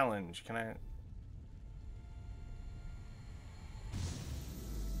 Challenge. Can I...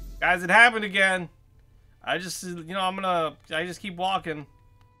 Guys, it happened again. I just, you know, I just keep walking.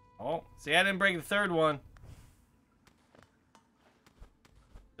 Oh, see, I didn't break the third one. Is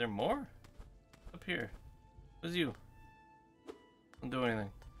there more? Up here. Who's you? Don't do anything.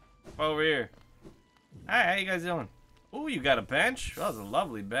 Over here. Hi, how you guys doing? Ooh, you got a bench? Oh, that's a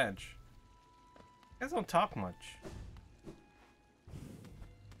lovely bench. You guys don't talk much.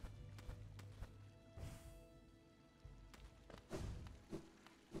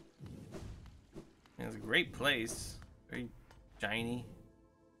 It's a great place. Very shiny.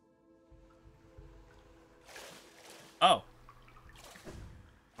 Oh.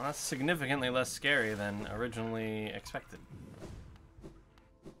 Well, that's significantly less scary than originally expected.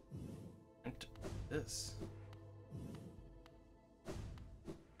 And this.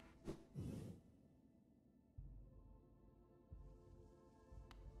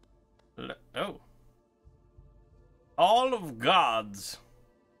 Oh. All of Gods.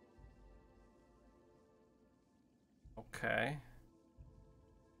 Okay.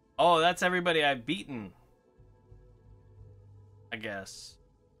 Oh, that's everybody I've beaten. I guess.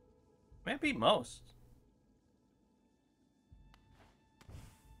 Maybe most.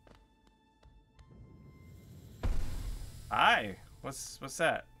 Hi. What's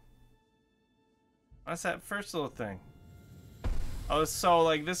that? What's that first little thing? Oh, so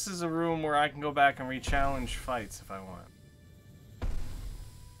like this is a room where I can go back and re-challenge fights if I want.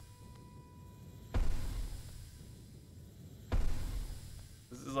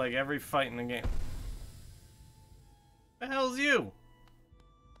 This is like every fight in the game. The hell's you?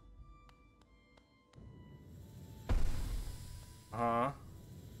 Uh-huh.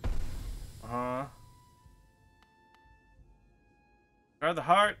 Uh-huh. Guard the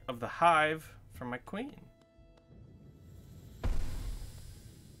heart of the hive for my queen.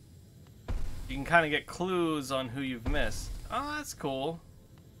 You can kind of get clues on who you've missed. Oh, that's cool.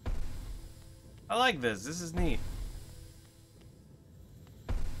 I like this. This is neat.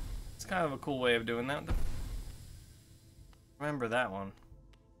 It's kind of a cool way of doing that. Remember that one.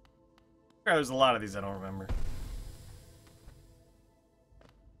 There's a lot of these I don't remember.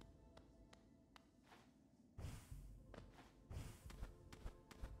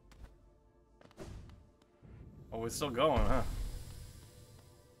 Oh, we're still going, huh?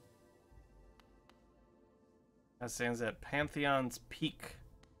 That stands at Pantheon's Peak.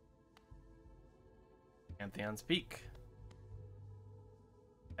 Pantheon's Peak.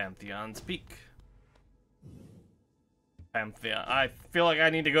 Pantheon's Peak. Pantheon. I feel like I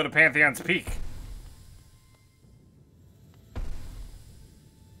need to go to Pantheon's Peak.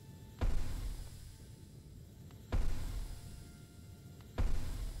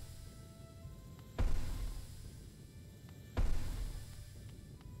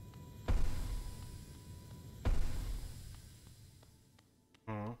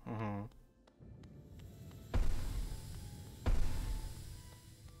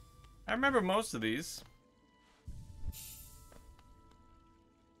 I remember most of these.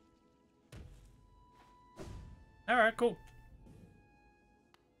 Alright, cool.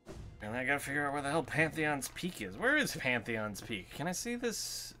 And I gotta figure out where the hell Pantheon's Peak is. Where is Pantheon's Peak? Can I see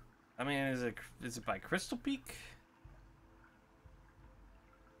this? I mean, is it by Crystal Peak?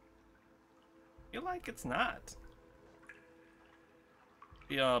 I feel like it's not.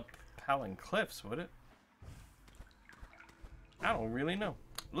 Be up Howling Cliffs, would it? I don't really know.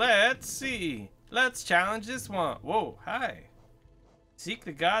 Let's see. Let's challenge this one. Whoa, hi. Seek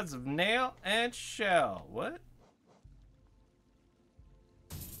the gods of nail and shell. What?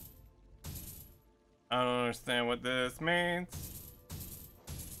 I don't understand what this means.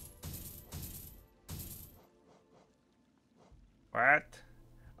 What?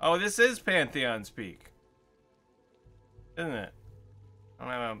 Oh, this is Pantheon's Peak. Isn't it? I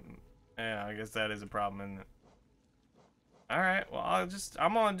don't have a... Yeah, I guess that is a problem, isn't it? Alright, well, I'm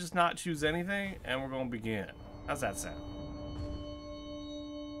gonna just not choose anything, and we're gonna begin. How's that sound?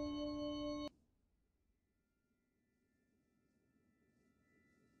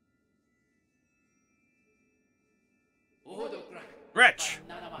 Wretch,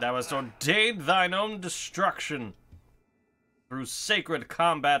 thou hast ordained thine own destruction. Through sacred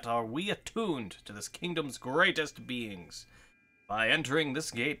combat are we attuned to this kingdom's greatest beings. By entering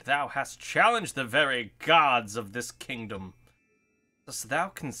this gate, thou hast challenged the very gods of this kingdom. Dost thou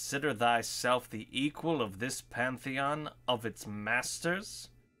consider thyself the equal of this pantheon of its masters?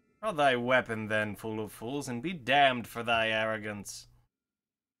 Draw thy weapon then, fool of fools, and be damned for thy arrogance.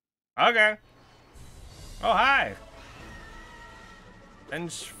 Okay. Oh, hi.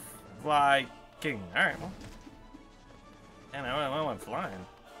 Bench fly king. Alright, well. And I went flying.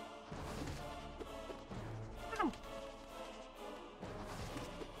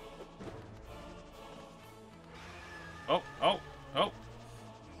 Oh, oh, oh.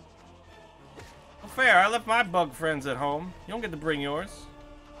 Well, fair. I left my bug friends at home. You don't get to bring yours.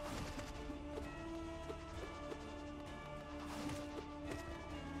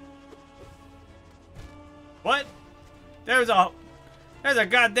 What? There's a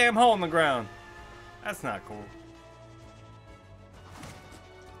goddamn hole in the ground. That's not cool.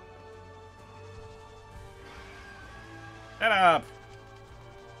 Shut up.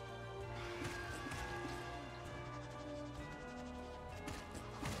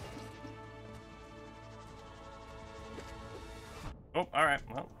 Oh, all right.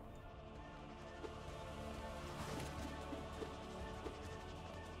 Well.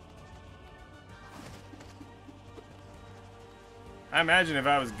 I imagine if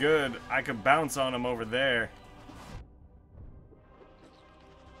I was good, I could bounce on him over there.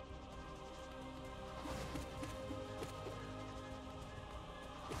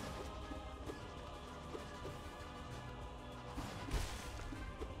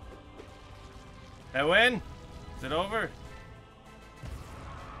 That win? Is it over?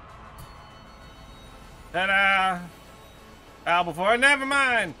 Ta-da! Bow before, never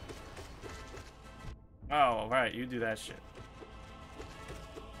mind! Oh, right, you do that shit.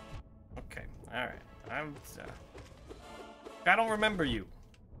 Okay, alright. I don't remember you.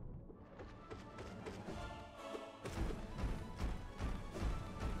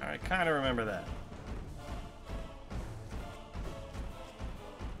 I kind of remember that.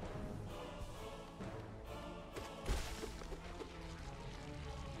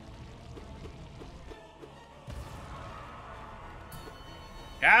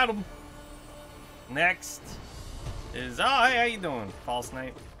 Got him. Next is, oh, hey, how you doing, False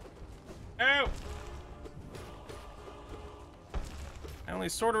Knight? Oh! I only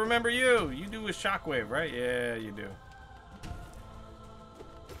sort of remember you. You do a shockwave, right? Yeah, you do.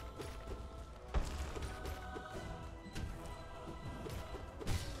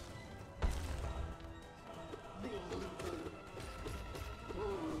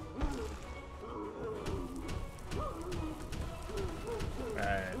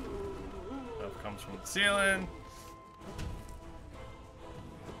 Right. Stuff comes from the ceiling.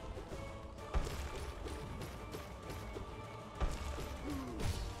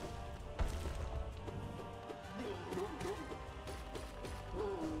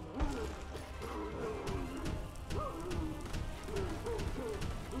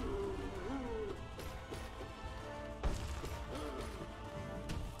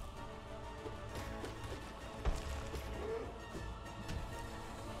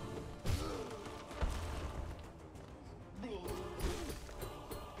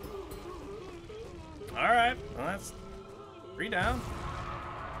 Alright, well that's 3 down.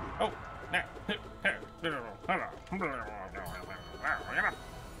 Oh, now.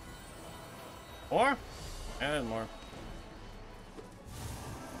 More? Yeah, there's more.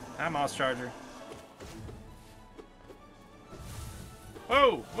 Hi, Moss Charger.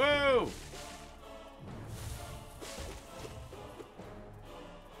 Whoa, whoa!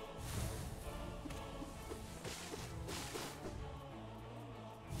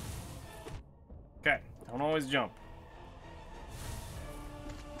 Okay, don't always jump.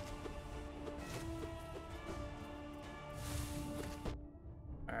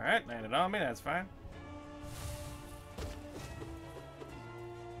 Alright, landed on me, that's fine.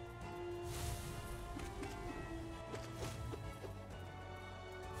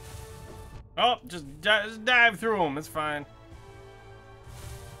 Oh, just dive through them, it's fine.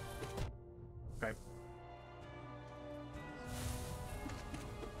 Okay.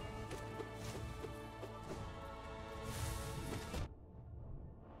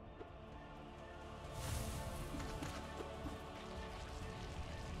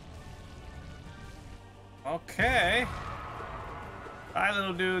 Okay. Bye,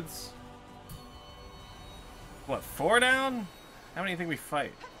 little dudes. What, 4 down? How many do you think we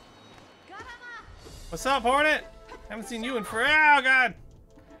fight? What's up, Hornet? Haven't seen you in forever. Oh, God.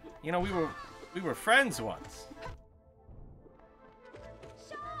 You know, we were friends once.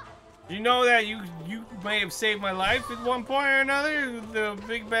 You know that you may have saved my life at one point or another? The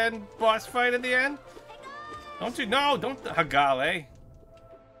big bad boss fight at the end? Don't you? No, don't. Hagale.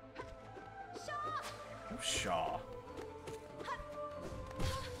 Oh, Shaw.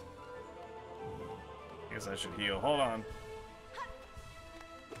 Guess I should heal. Hold on.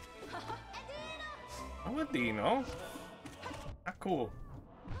 I'm with Dino. Not cool.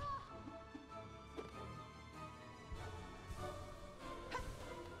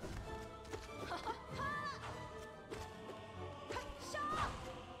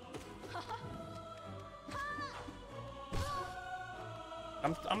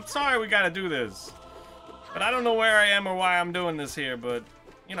 I'm sorry we gotta do this. But I don't know where I am or why I'm doing this here, but,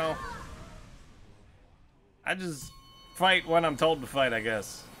 you know. I just fight when I'm told to fight, I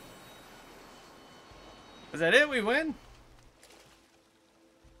guess. Is that it? We win?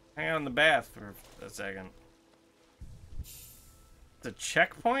 Hang out in the bath for a second. It's a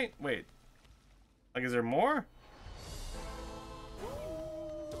checkpoint? Wait. Like, is there more?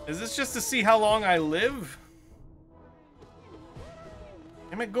 Is this just to see how long I live?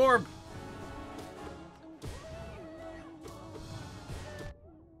 Damn it, Gorb.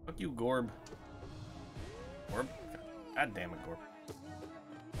 Fuck you, Gorb. Gorb? God damn it, Gorb.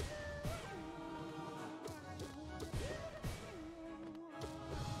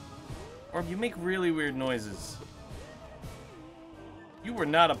 Gorb, you make really weird noises. You were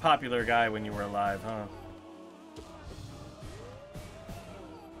not a popular guy when you were alive, huh?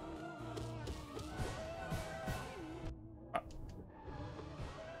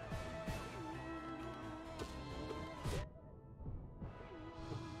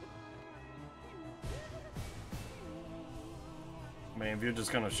 I mean, if you're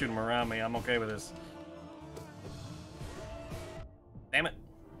just gonna shoot him around me, I'm okay with this. Damn it.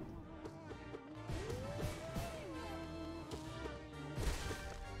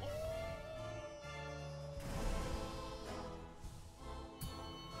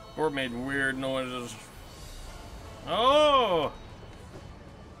 Gorb made weird noises. Oh!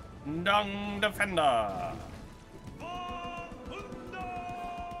 Dung Defender!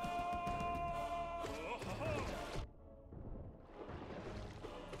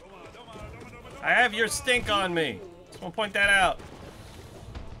 I have your stink on me. Just want to point that out.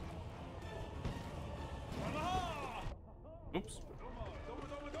 Oops.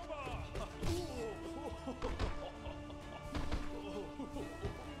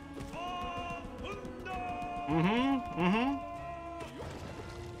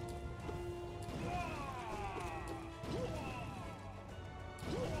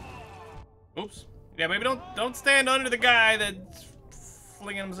 Oops. Yeah, maybe don't stand under the guy that's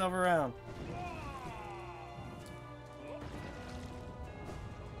flinging himself around.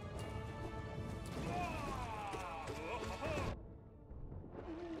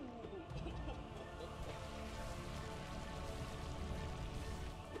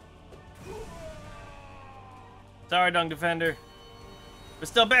 Sorry, Dung Defender. We're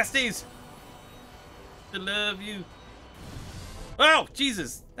still besties. Still love you. Oh,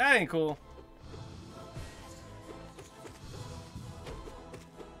 Jesus. That ain't cool.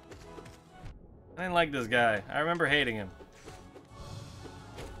 I didn't like this guy. I remember hating him.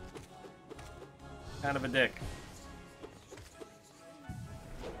 Kind of a dick.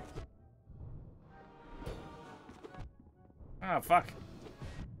 Ah, fuck.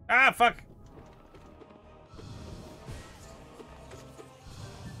 Ah, fuck.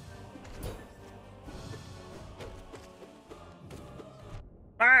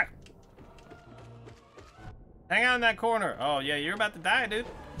 Ah! Hang on in that corner. Oh, yeah, you're about to die, dude.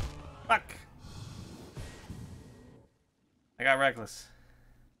 Fuck. I got reckless.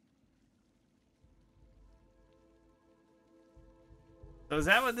 So is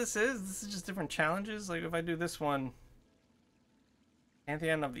that what this is? This is just different challenges? Like, if I do this one...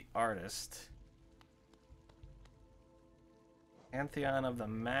 Pantheon of the Artist. Pantheon of the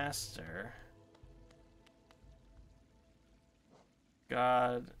Master.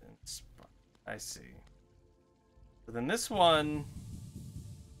 God... I see. So then this one...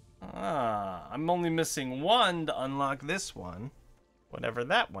 Ah, I'm only missing one to unlock this one. Whatever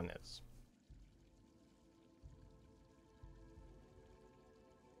that one is.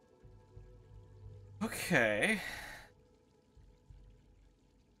 Okay.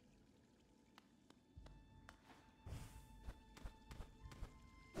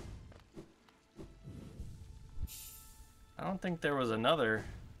 I don't think there was another.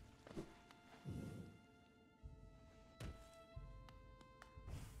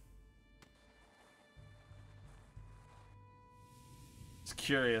 Just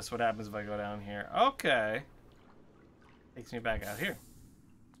curious what happens if I go down here. Okay. Takes me back out here.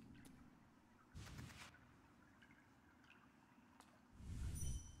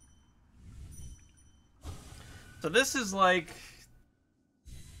 So this is like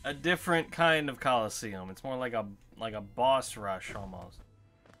a different kind of Coliseum. It's more like a boss rush almost.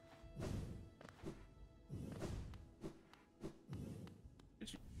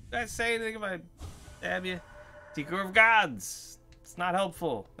 Did you guys say anything if I stab you? Seeker of Gods. It's not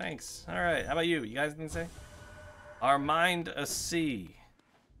helpful. Thanks. All right. How about you? You guys didn't say? Our mind a C.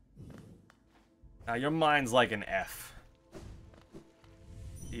 Now your mind's like an F.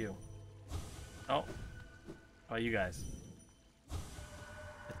 You. Oh. How about you guys?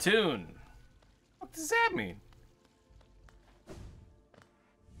 Tune. What does that mean?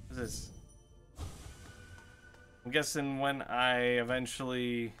 What is this? I'm guessing when I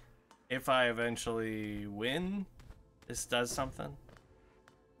eventually, if I eventually win, this does something.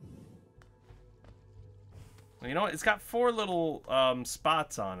 Well, you know what? It's got 4 little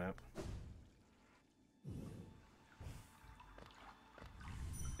spots on it.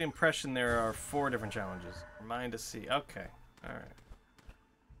 The impression there are 4 different challenges. Remind to see. Okay. Alright.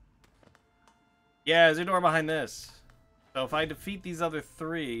 Yeah, there's a door behind this. So if I defeat these other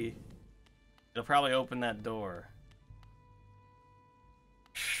 3, it'll probably open that door.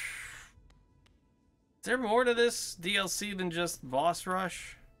 Is there more to this DLC than just boss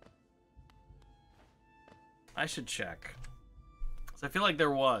rush? I should check. 'Cause I feel like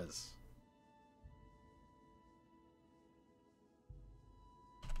there was.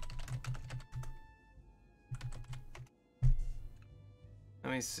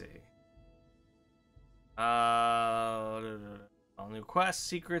 Let me see. All new quests,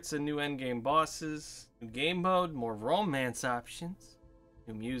 secrets, and new endgame bosses. New game mode, more romance options.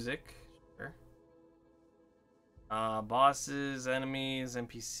 New music. Sure. Bosses, enemies,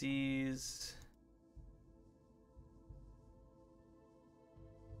 NPCs.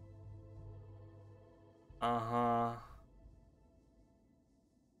 Uh-huh.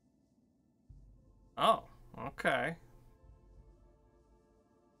 Oh, okay.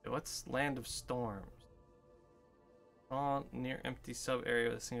 What's Land of Storms? All near empty sub area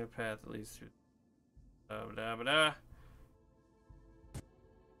with a single path that leads through.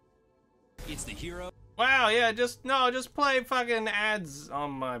 It's the hero. Wow, yeah, just play fucking ads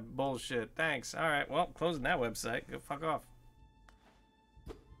on my bullshit. Thanks. All right, well, closing that website. Go fuck off.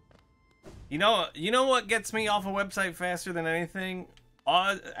 You know what gets me off a website faster than anything?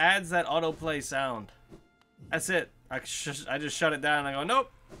 Ads that autoplay sound. That's it. I just shut it down and I go, nope,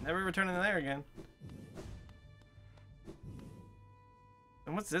 never returning to there again.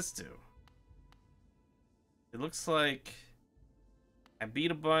 And what's this do? It looks like I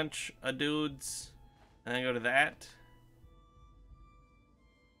beat a bunch of dudes and then go to that.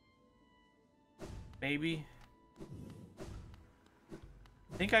 Maybe.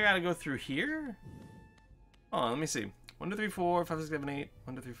 I think I gotta go through here? Oh, let me see. 1, 2, 3, 4, 5, 6, 7, 8.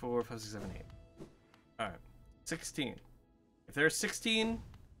 1, 2, 3, 4, 5, 6, 7, 8. Alright. 16. If there are 16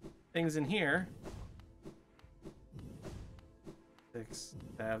 things in here. 6,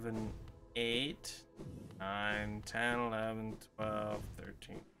 7, 8, 9, 10, 11, 12,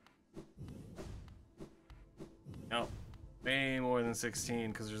 13. No. Way more than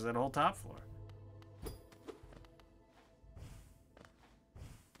 16 because there's that whole top floor.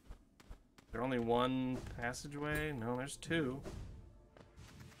 Is there only one passageway? No, there's 2.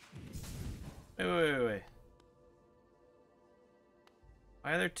 Wait.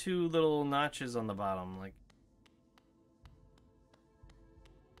 Why are there 2 little notches on the bottom? Like,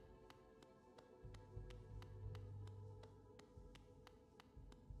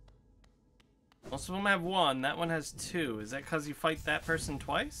 most of them have 1. That one has 2. Is that because you fight that person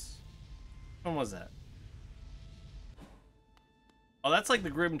twice? When was that? Oh, that's like the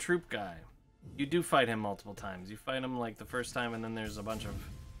Grim Troop guy. You do fight him multiple times. You fight him like the first time and then there's a bunch of...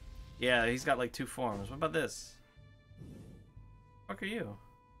 Yeah, he's got like 2 forms. What about this? What the fuck are you?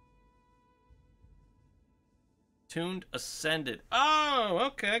 Tuned Ascended. Oh,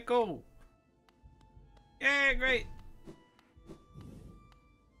 okay, cool. Yeah, great.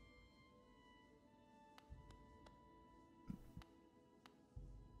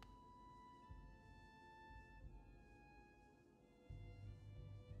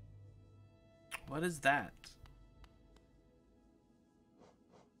 What is that?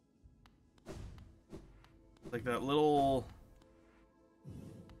 Like that little...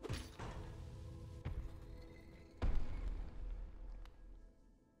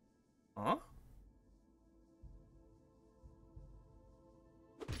 Huh?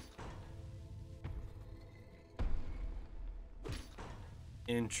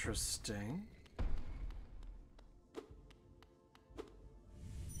 Interesting.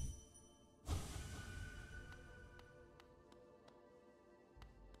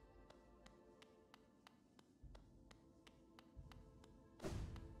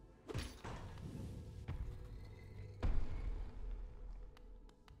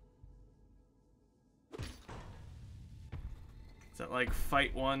 Is that like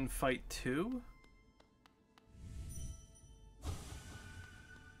fight 1, fight 2?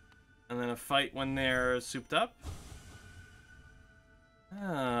 And then a fight when they're souped up?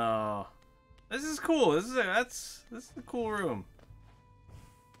 Oh. This is cool. This is a cool room.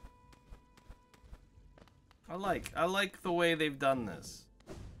 I like the way they've done this.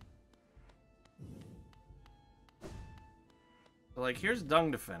 Like, here's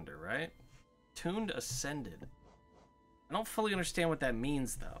Dung Defender, right? Tuned Ascended. I don't fully understand what that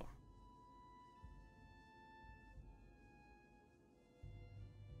means, though.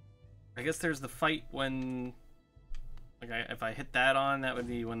 I guess there's the fight when... Like, if I hit that on, that would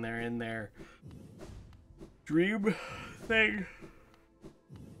be when they're in their dream thing.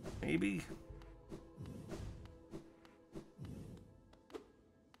 Maybe.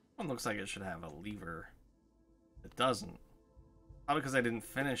 One looks like it should have a lever. It doesn't. Probably because I didn't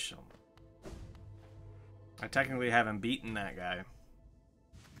finish them. I technically haven't beaten that guy.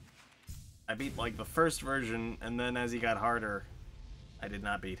 I beat, like, the first version, and then as he got harder, I did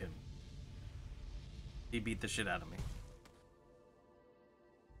not beat him. He beat the shit out of me.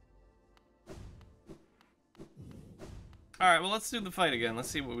 Alright, well, let's do the fight again. Let's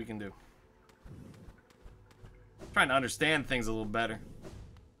see what we can do. I'm trying to understand things a little better.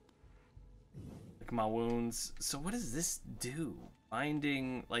 Like my wounds. So what does this do?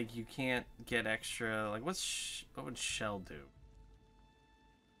 Binding, like, you can't get extra... Like, what would Shell do?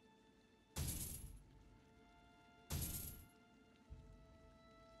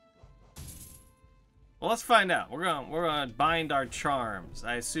 Well, let's find out. We're gonna bind our charms.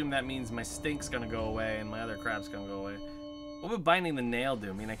 I assume that means my stink's gonna go away and my other crap's gonna go away. What would binding the nail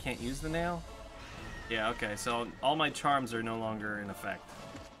do? I mean, I can't use the nail? Yeah, okay, so all my charms are no longer in effect.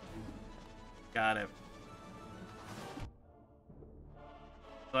 Got it.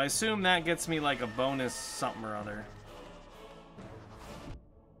 So I assume that gets me like a bonus something or other.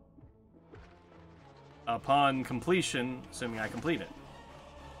 Upon completion, assuming I complete it.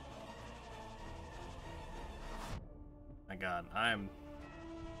 My god, I'm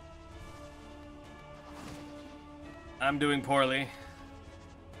doing poorly.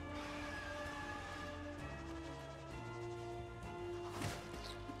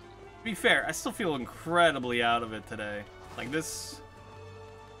 To be fair, I still feel incredibly out of it today. Like this,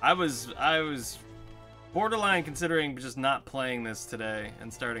 I was borderline considering just not playing this today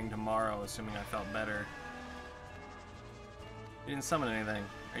and starting tomorrow, assuming I felt better. You didn't summon anything.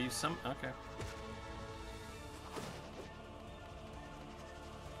 Are you okay.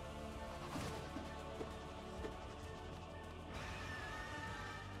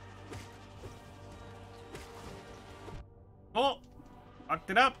 Oh! Fucked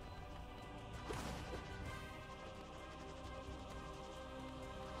it up!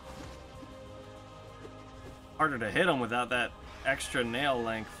 Harder to hit him without that extra nail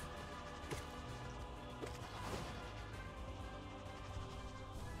length.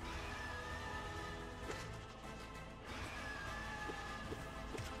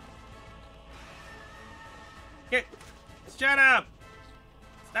 Shut up!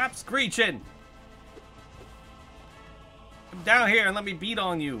 Stop screeching! Come down here and let me beat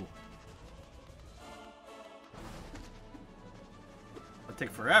on you. It'll take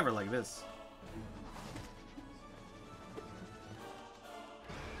forever like this.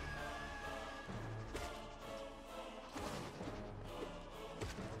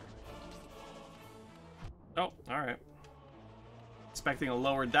 Oh, alright. Expecting a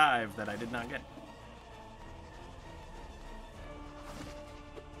lower dive that I did not get.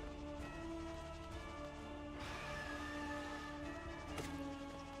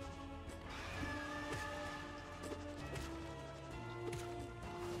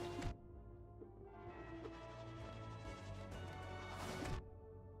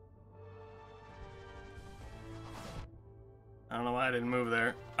 I don't know why I didn't move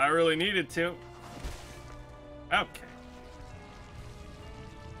there. I really needed to. Okay.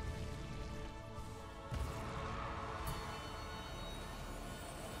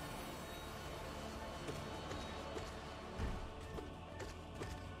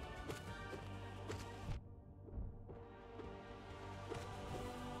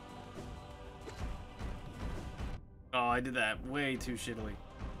 Oh, I did that way too shittily.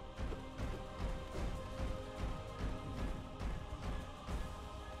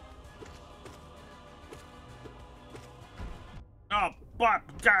 Oh, but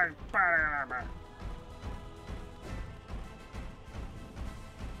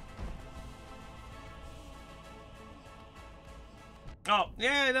oh,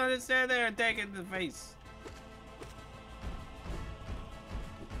 yeah, don't just stand there and take it in the face.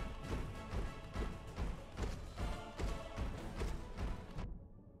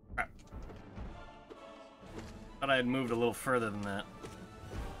 Thought I had moved a little further than that.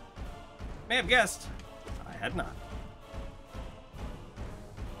 May have guessed. I had not.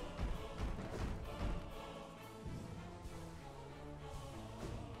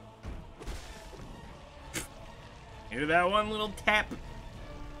 Hear that one little tap?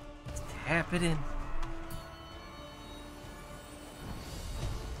 Let's tap it in.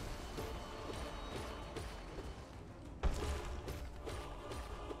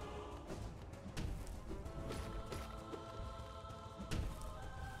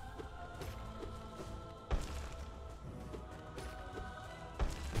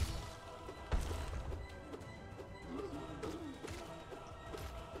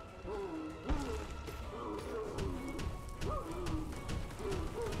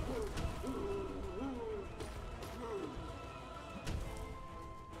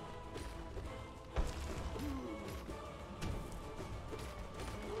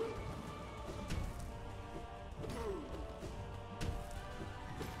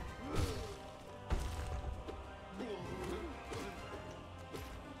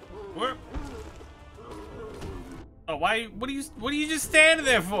 Why? What are you just standing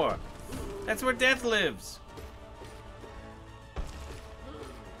there for? That's where death lives.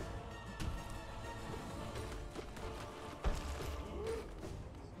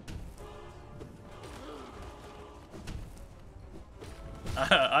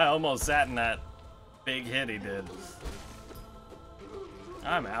 I almost sat in that big hit he did.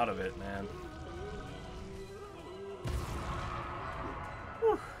 I'm out of it, man.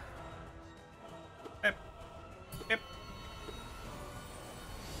 Whew. Yep. Yep.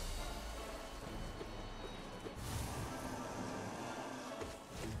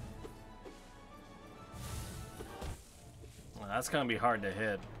 Well, that's gonna be hard to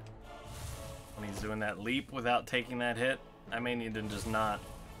hit when he's doing that leap without taking that hit. I may need to just not.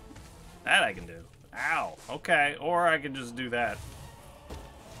 That I can do. Ow. Okay. Or I could just do that.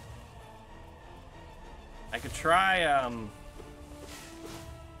 I could try,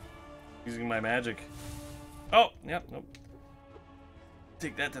 using my magic. Oh, yep, nope.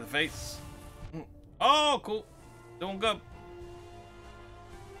 Take that to the face. Oh, cool. Doing good.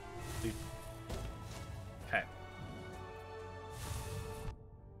 Okay.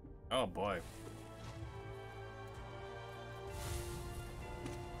 Oh, boy.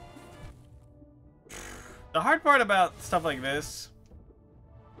 The hard part about stuff like this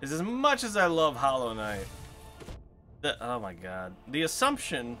is, as much as I love Hollow Knight, oh my god, the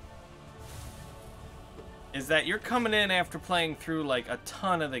assumption is that you're coming in after playing through like a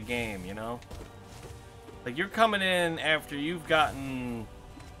ton of the game, you know? Like, you're coming in after you've gotten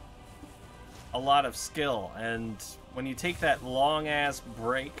a lot of skill, and when you take that long ass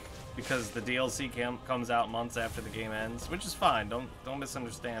break because the DLC comes out months after the game ends, which is fine, don't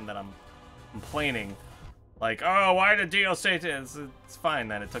misunderstand that I'm complaining. Like, oh, why did DLC? It's fine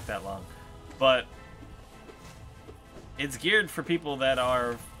that it took that long. But it's geared for people that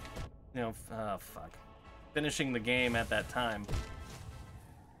are, you know, finishing the game at that time.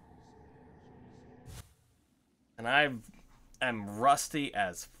 And I'm rusty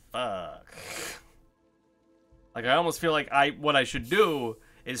as fuck. Like, I almost feel like what I should do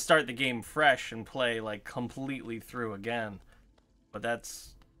is start the game fresh and play, like, completely through again. But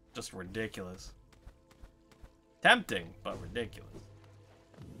that's just ridiculous. Tempting, but ridiculous.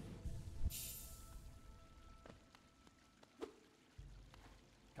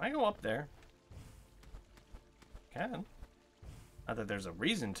 Can I go up there? Can. Not that there's a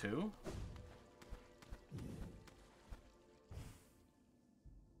reason to.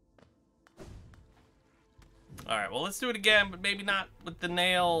 Alright, well, let's do it again, but maybe not with the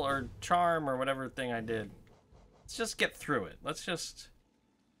nail or charm or whatever thing I did. Let's just get through it. Let's just...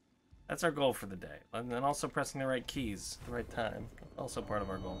 That's our goal for the day. And then also pressing the right keys at the right time. Also part of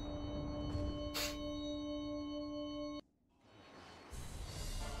our goal.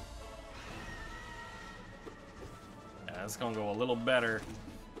 Yeah, it's gonna go a little better.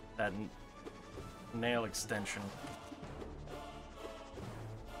 That nail extension.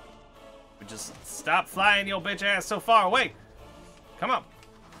 We just stop flying your bitch ass so far away. Come on.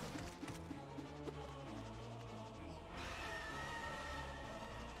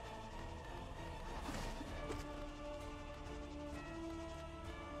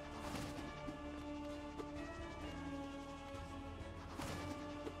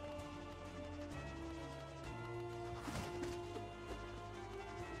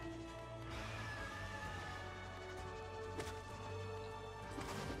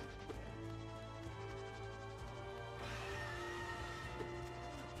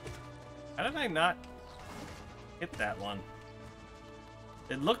 How did I not hit that one?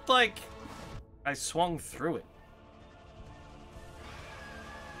 It looked like I swung through it.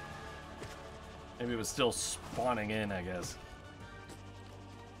 Maybe it was still spawning in, I guess.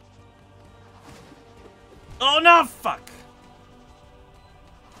 Oh no, fuck!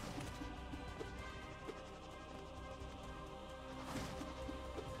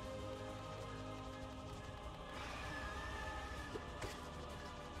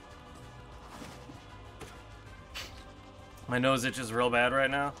 My nose itches real bad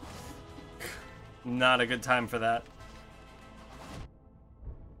right now. Not a good time for that.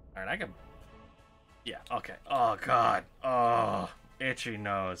 Alright, I can... Yeah, okay. Oh, God. Oh, itchy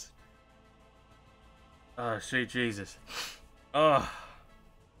nose. Oh, sweet Jesus. Oh.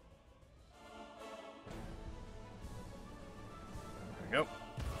 There we go.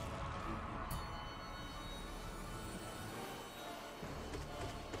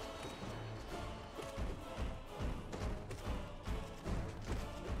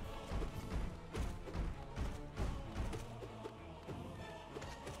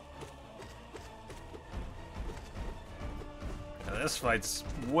 This fight's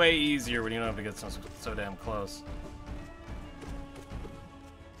way easier when you don't have to get so damn close.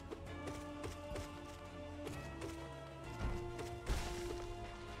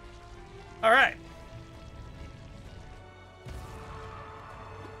 All right.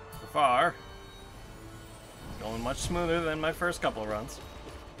 So far, going much smoother than my first couple of runs.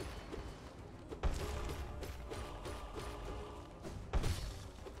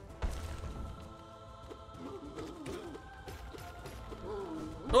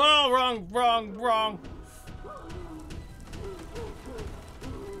 Oh, wrong.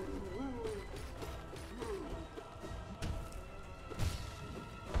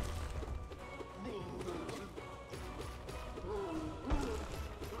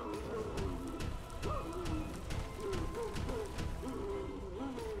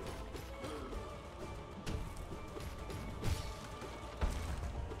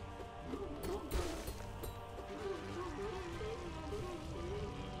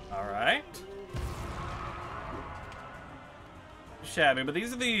 Alright. Shabby, but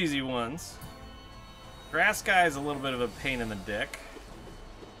these are the easy ones. Grass guy is a little bit of a pain in the dick.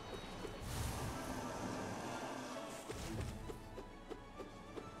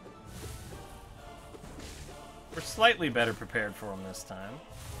 We're slightly better prepared for him this time.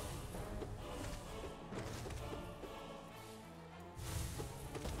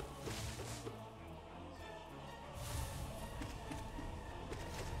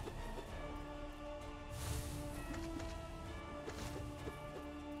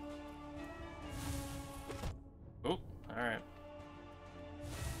 Oh, alright.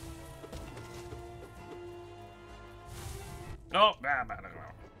 Oh, I don't know.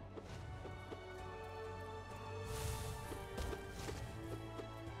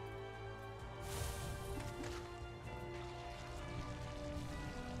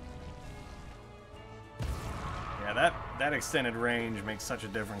 Yeah, that extended range makes such a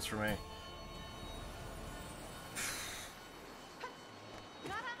difference for me.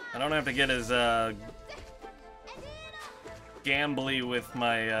 I don't have to get as gambly with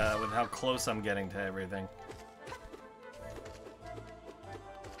my with how close I'm getting to everything.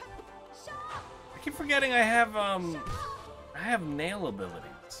 I keep forgetting I have nail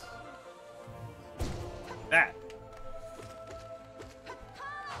abilities. That.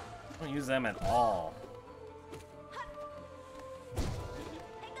 I don't use them at all.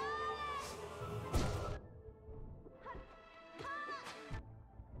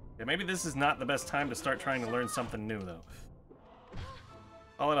 Yeah, maybe this is not the best time to start trying to learn something new, though.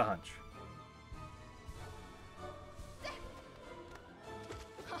 Call it a hunch.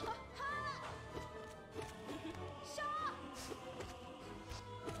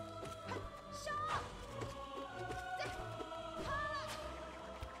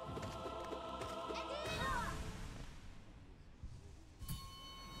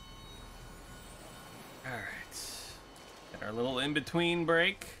 All right. Get our little in-between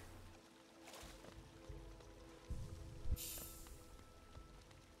break.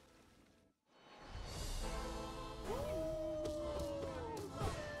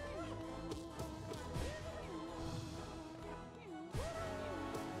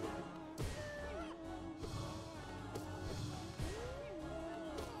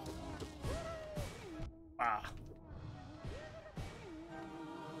 Ah.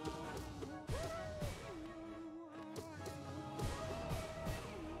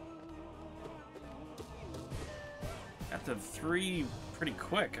 Got to 3 pretty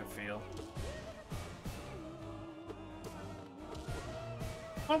quick, I feel.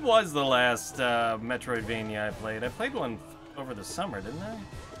 What was the last Metroidvania I played? I played one over the summer, didn't I?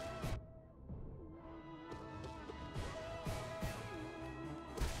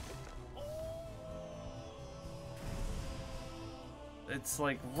 It's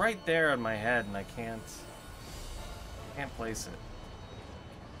like right there in my head, and I can't place it.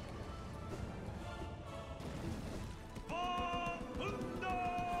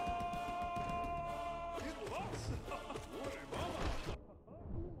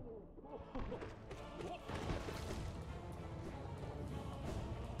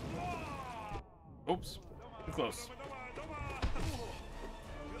 Oops, too close.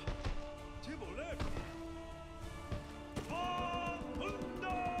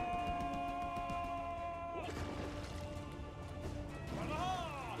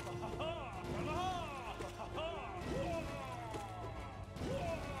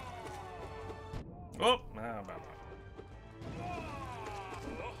 Oh,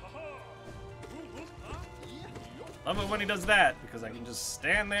 love it when he does that, because I can just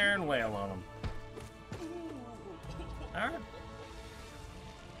stand there and wail on him. Alright.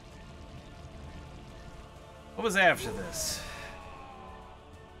 What was after this?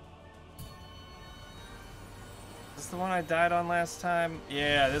 Is this the one I died on last time?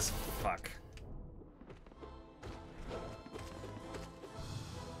 Yeah, this fuck.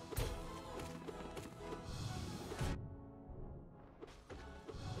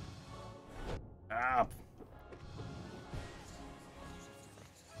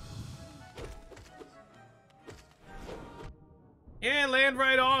 Yeah, land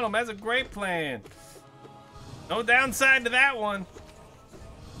right on them. That's a great plan. No downside to that one.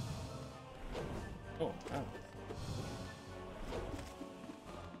 Oh, oh.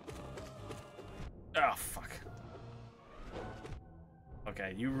 Oh, fuck.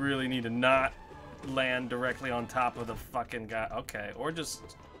 Okay, you really need to not land directly on top of the fucking guy. Okay, or just...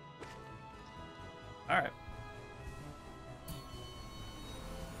 Alright.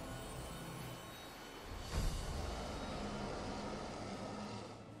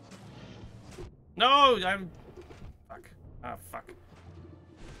 No, I'm... Fuck. Ah, fuck.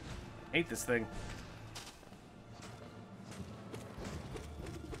 Hate this thing.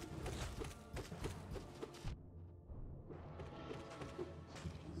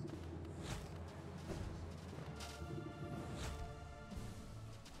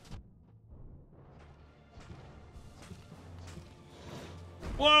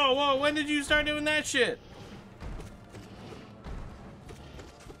 Whoa, whoa, when did you start doing that shit?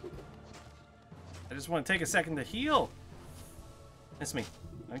 I just want to take a second to heal. Miss me.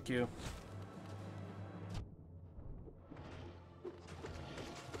 Thank you.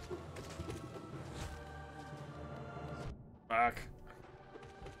 Fuck.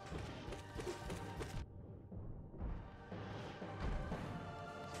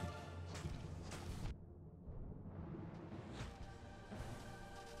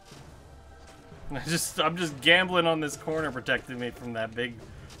 I'm just gambling on this corner protecting me from that big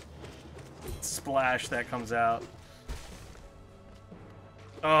splash that comes out.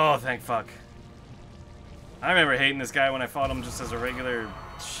 Oh, thank fuck. I remember hating this guy when I fought him just as a regular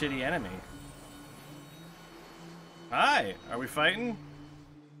shitty enemy. Hi, are we fighting?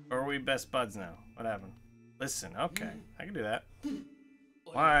 Or are we best buds now? What happened? Listen, okay, I can do that.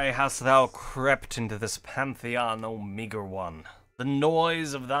 Why hast thou crept into this pantheon, O meager one? The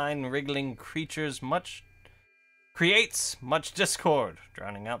noise of thine wriggling creatures creates much discord,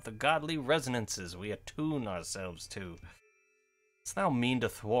 drowning out the godly resonances we attune ourselves to. Dost thou mean to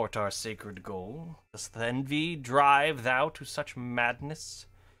thwart our sacred goal? Dost envy drive thou to such madness?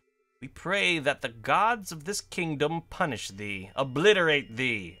 We pray that the gods of this kingdom punish thee, obliterate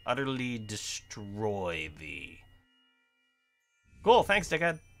thee, utterly destroy thee. Cool, thanks,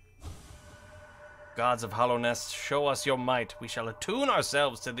 dickhead. Gods of hollowness, show us your might. We shall attune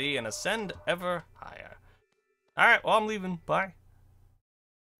ourselves to thee and ascend ever higher. Alright, well, I'm leaving. Bye.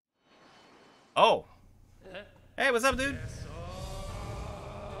 Oh. Hey, what's up, dude?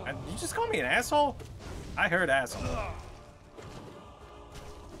 Did you just call me an asshole? I heard asshole.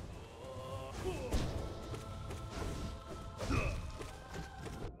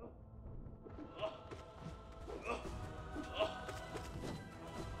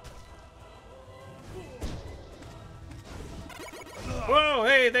 Whoa,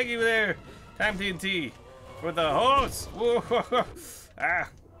 hey, thank you there. Time TNT for the host. Whoa, ah.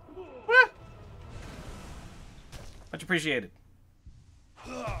 Wah. Much appreciated.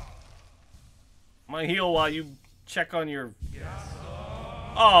 I'm gonna heal while you check on your...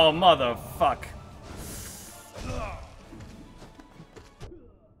 Oh, motherfuck.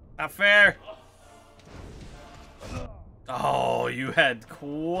 Not fair. Oh, you had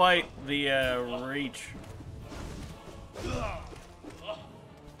quite the reach.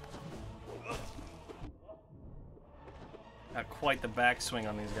 Got quite the backswing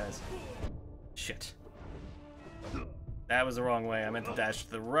on these guys. Shit. That was the wrong way. I meant to dash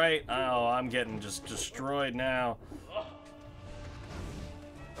to the right. Oh, I'm getting just destroyed now.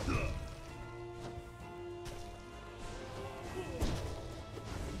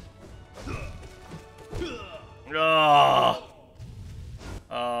 Oh.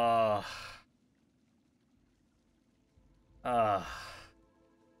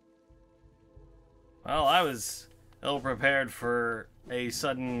 Well, I was ill prepared for a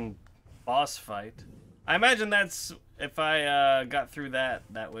sudden boss fight. I imagine that's if I got through that,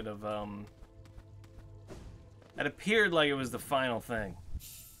 that would have it appeared like it was the final thing.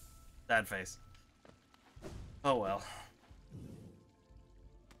 Sad face. Oh well.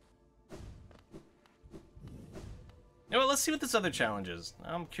 You know what, let's see what this other challenge is.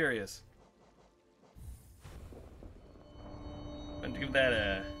 I'm curious. I'm gonna give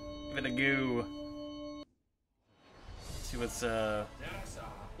it a go. See what's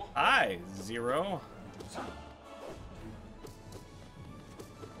hi, Zero.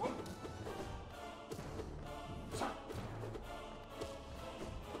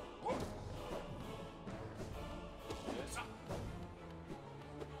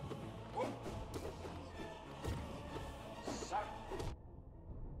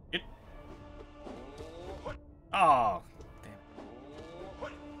 Oh, damn.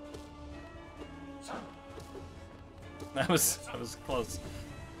 That was was close.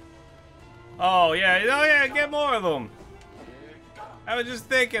 Oh yeah, get more of them. I was just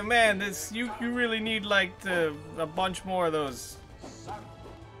thinking, man, this you really need like a bunch more of those.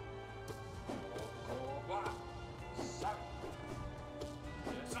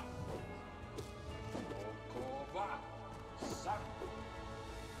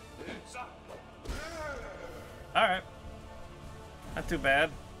 All right, not too bad.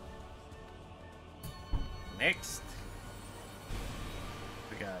 Next,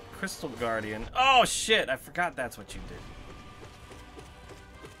 we got Crystal Guardian. Oh shit, I forgot that's what you did.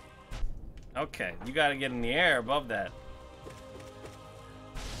 Okay, you gotta get in the air above that.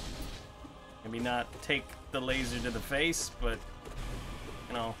 Maybe not take the laser to the face, but,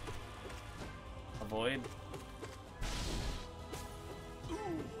 you know, avoid.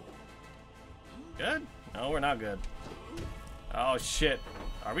 Good? No, we're not good. Oh shit.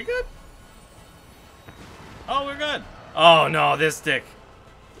 Are we good? Oh, we're good. Oh no, this dick.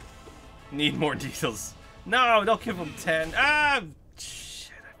 Need more deals. No, don't give him 10. Ah!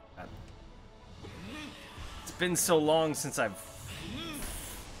 Shit. It's been so long since I've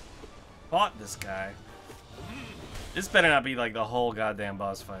fought this guy. This better not be like the whole goddamn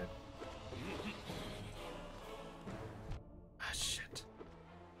boss fight. Ah, shit.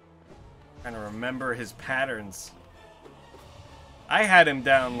 Trying to remember his patterns. I had him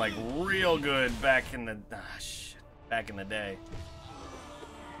down like real good back in the back in the day.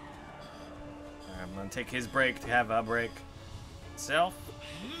 Right, I'm gonna take his break to have a break. Self.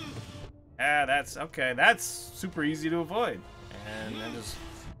 Ah, that's okay. That's super easy to avoid, and then just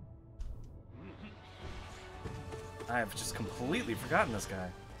I have just completely forgotten this guy.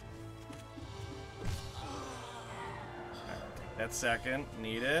 Right, take that second.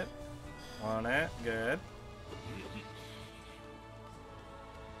 Need it. Want it. Good.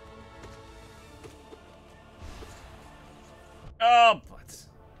 Oh, butts.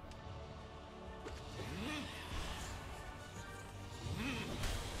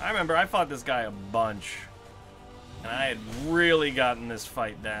 I remember I fought this guy a bunch, and I had really gotten this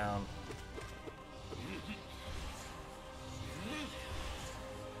fight down.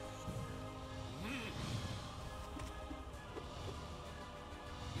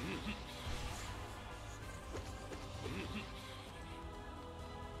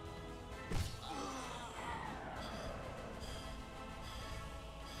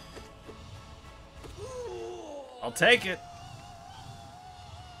 I'll take it.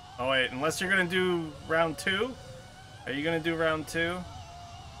 Oh wait, unless you're gonna do round 2? Are you gonna do round 2?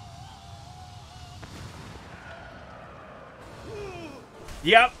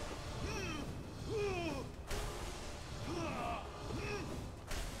 Yep.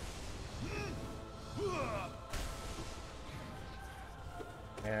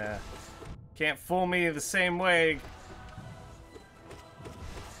 Yeah. Can't fool me the same way.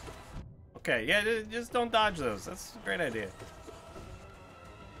 Okay, yeah, just don't dodge those. That's a great idea.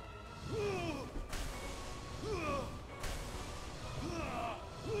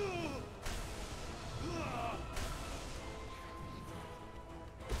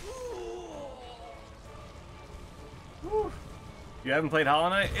 Woo. You haven't played Hollow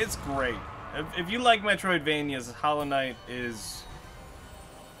Knight? It's great. If you like Metroidvanias, Hollow Knight is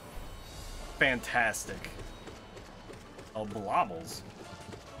fantastic. Oh, blobbles.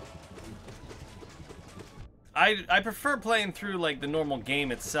 I prefer playing through like the normal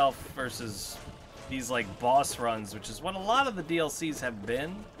game itself versus these like boss runs, which is what a lot of the DLCs have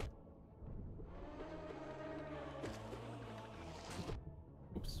been.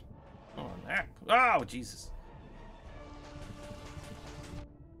 Oops. Oh, Jesus.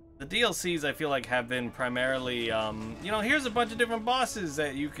 The DLCs I feel like have been primarily, you know, here's a bunch of different bosses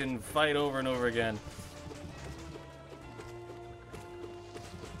that you can fight over and over again.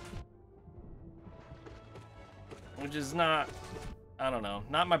 Which is not, I don't know,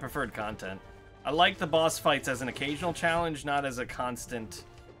 not my preferred content. I like the boss fights as an occasional challenge, not as a constant,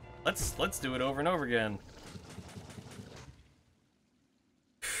 let's do it over and over again.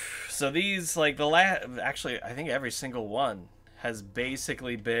 So these, like actually, I think every single one has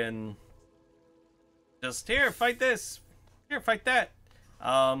basically been just, here, fight this, here, fight that.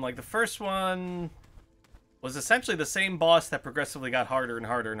 Like the first one was essentially the same boss that progressively got harder and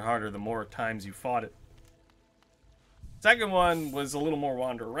harder and harder the more times you fought it. Second one was a little more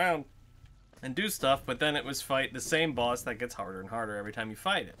wander around and do stuff, but then it was fight the same boss that gets harder and harder every time you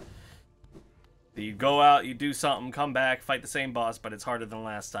fight it. So you go out, you do something, come back, fight the same boss, but it's harder than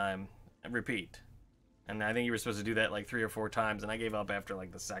last time, and repeat. And I think you were supposed to do that like 3 or 4 times, and I gave up after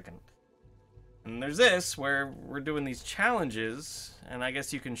like the second. And there's this, where we're doing these challenges, and I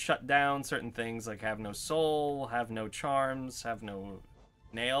guess you can shut down certain things, like have no soul, have no charms, have no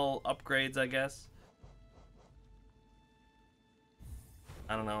nail upgrades, I guess.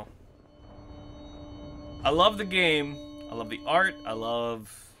 I don't know. I love the game. I love the art. I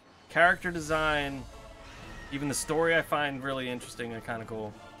love character design. Even the story I find really interesting and kind of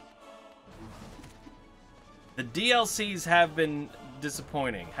cool. The DLCs have been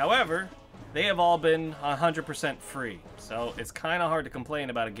disappointing. However, they have all been 100% free. So it's kind of hard to complain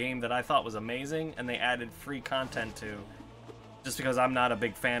about a game that I thought was amazing and they added free content to, just because I'm not a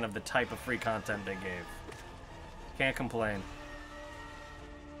big fan of the type of free content they gave. Can't complain.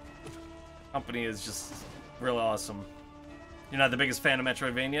 Company is just real awesome. You're not the biggest fan of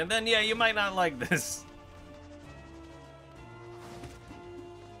Metroidvania? Then yeah, you might not like this.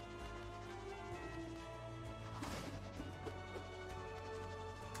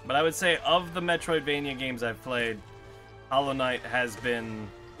 But I would say, of the Metroidvania games I've played, Hollow Knight has been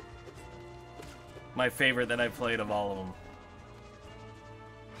my favorite that I've played of all of them.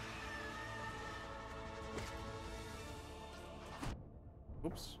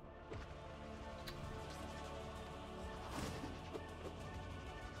 Oops.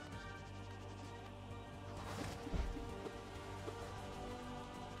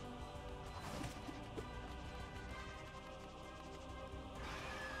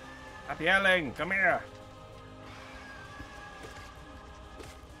 Stop yelling! Come here!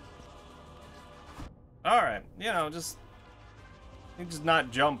 Alright, you know, just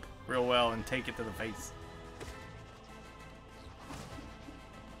not jump real well and take it to the face.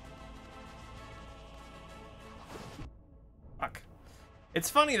 Fuck. It's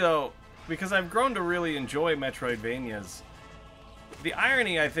funny though, because I've grown to really enjoy Metroidvanias. The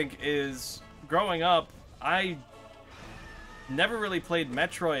irony, I think, is growing up, I never really played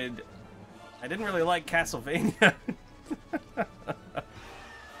Metroid. I didn't really like Castlevania.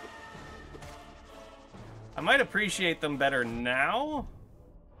 I might appreciate them better now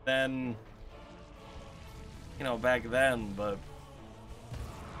than, you know, back then, but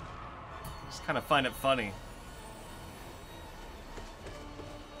just kind of find it funny.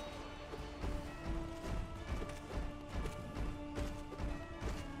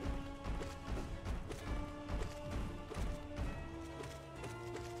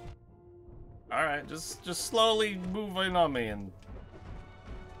 Alright, just slowly move in on me and...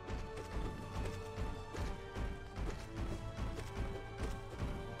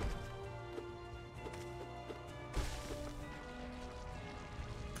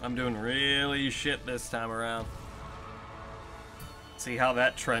 I'm doing really shit this time around. See how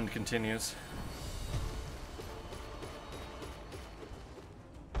that trend continues.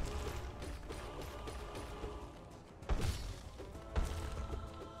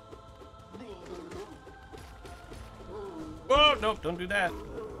 Whoa, nope, don't do that.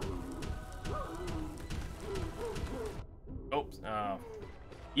 Oops. Oh.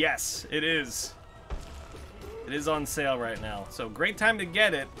 Yes, it is. It is on sale right now. So great time to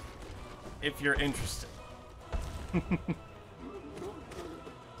get it if you're interested.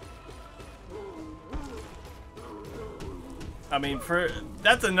 I mean,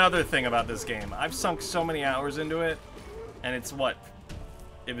 that's another thing about this game. I've sunk so many hours into it, and it's what?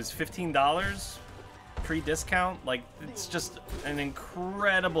 It was $15 pre-discount? Like, it's just an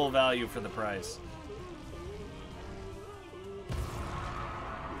incredible value for the price.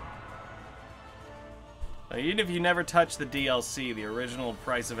 Even if you never touch the DLC, the original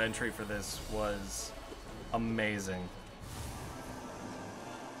price of entry for this was amazing.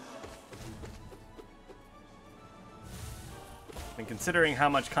 And considering how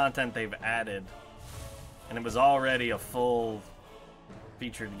much content they've added, and it was already a full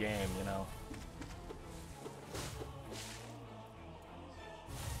featured game, you know.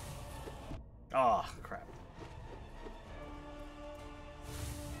 Oh, crap.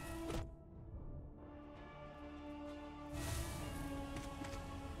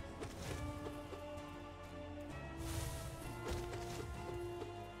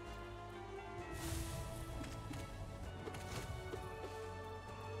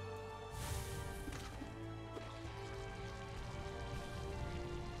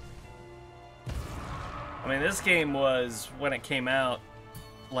 I mean, this game was, when it came out,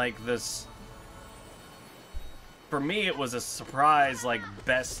 like this... For me, it was a surprise, like,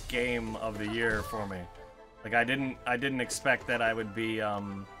 best game of the year for me. Like, I didn't expect that I would be, I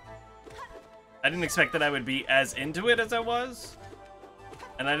didn't expect that I would be as into it as I was.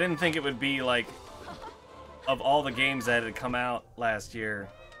 And I didn't think it would be, like, of all the games that had come out last year,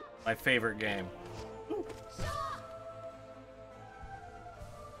 my favorite game.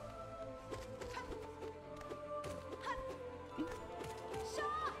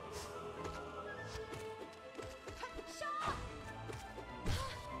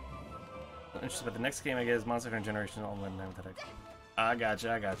 interested, but the next game I get is Monster Hunter Generation Online today. I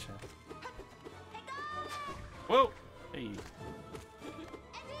gotcha, I gotcha. Whoa! Hey.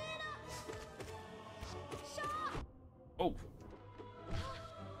 Oh!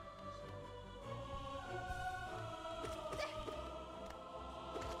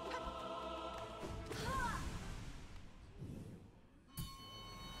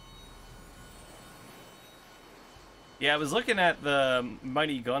 Yeah, I was looking at the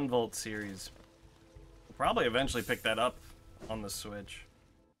Mighty Gunvolt series. I'll probably eventually pick that up on the Switch.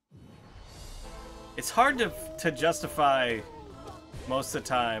 It's hard to justify most of the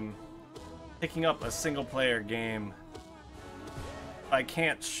time picking up a single-player game. I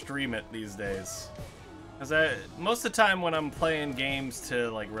can't stream it these days. Because most of the time when I'm playing games to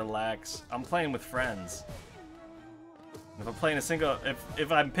like relax, I'm playing with friends. If I'm playing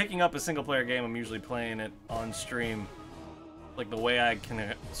if I'm picking up a single-player game, I'm usually playing it on stream. Like the way I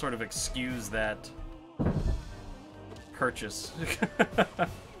can sort of excuse that purchase.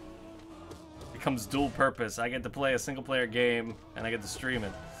 Becomes dual purpose. I get to play a single-player game, and I get to stream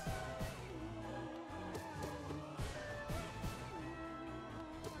it.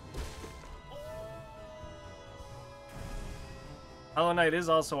 Hollow Knight is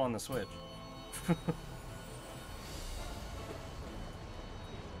also on the Switch.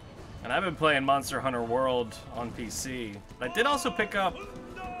 And I've been playing Monster Hunter World on PC. I did also I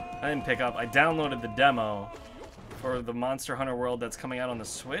downloaded the demo for the Monster Hunter World that's coming out on the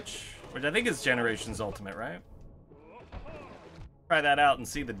Switch, which I think is Generations Ultimate, right? Try that out and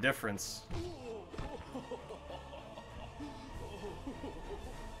see the difference.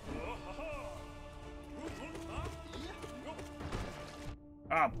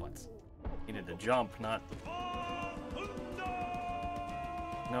 Ah, butts. Needed to jump, not...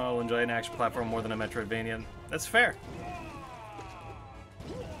 No, I'll enjoy an action platform more than a Metroidvania. That's fair.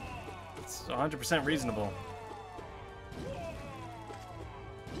 It's 100% reasonable.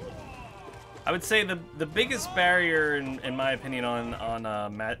 I would say the biggest barrier, in my opinion, on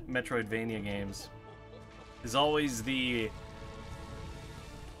Metroidvania games is always the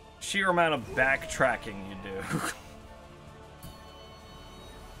sheer amount of backtracking you do.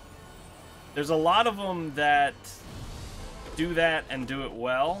 There's a lot of them that do that and do it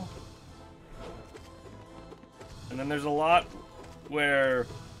well. And then there's a lot where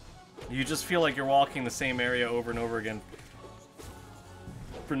you just feel like you're walking the same area over and over again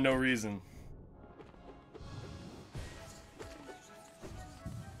for no reason.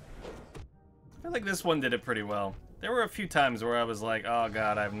 I feel like this one did it pretty well. There were a few times where I was like, oh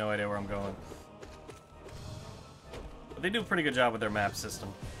god, I have no idea where I'm going. But they do a pretty good job with their map system.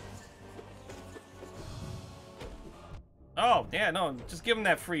 Oh, yeah, no, just give them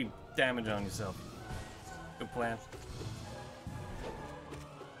that free damage on yourself. Good plan.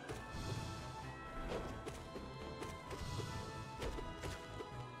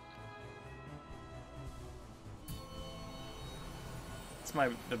 It's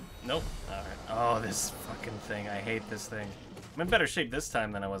nope. Alright. Oh, this fucking thing. I hate this thing. I'm in better shape this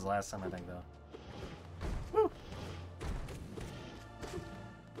time than I was last time, I think, though. Woo!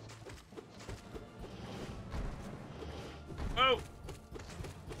 Oh!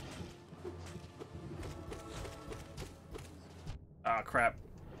 Ah, crap.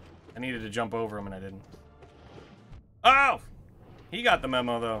 I needed to jump over him and I didn't. Oh! He got the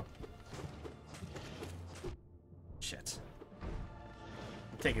memo, though. Shit.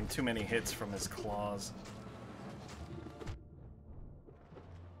 I'm taking too many hits from his claws.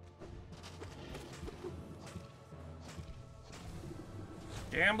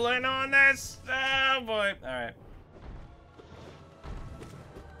 Gambling on this? Oh, boy. Alright.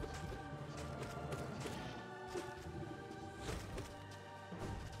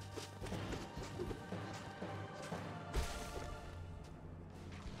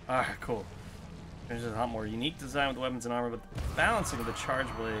 Alright, cool. There's a lot more unique design with the weapons and armor, but the balancing of the charge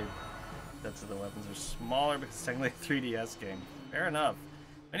blade sets of the weapons are smaller because it's technically a 3DS game. Fair enough.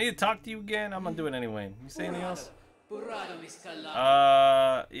 I need to talk to you again. I'm gonna do it anyway. You say anything else?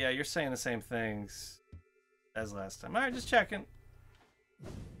 Yeah, you're saying the same things as last time. Alright, just checking.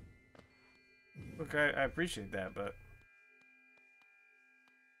 Look, I appreciate that, but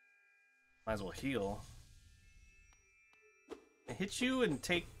might as well heal. I hit you and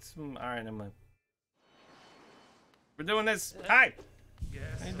take some. Alright, I'm like, we're doing this. Hi!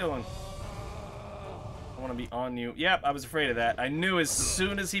 How you doing? I want to be on you. Yep, I was afraid of that. I knew as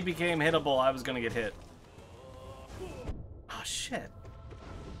soon as he became hittable, I was gonna get hit. Oh, shit.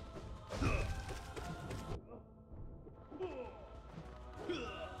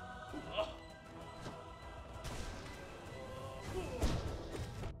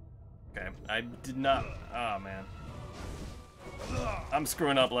 Okay, I did not. Oh, man. I'm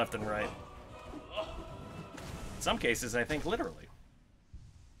screwing up left and right. In some cases, I think literally.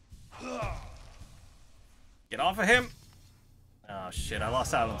 Get off of him! Oh, shit. I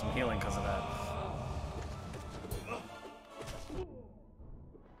lost out on some healing because of that.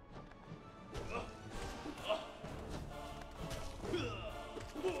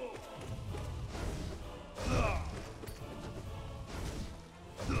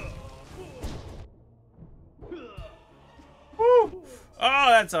 Woo! Oh,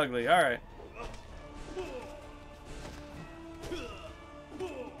 that's ugly. All right.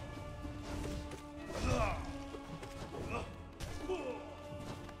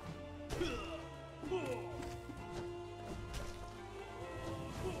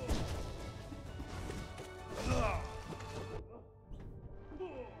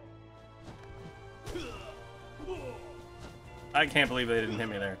 I can't believe they didn't hit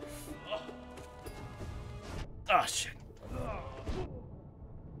me there. Oh, shit.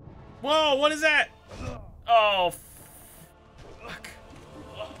 Whoa, what is that? Oh, fuck.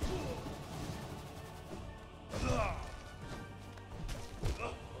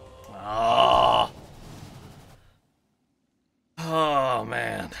 Oh. Oh,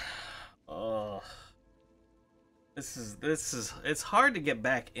 man. Oh. This is, it's hard to get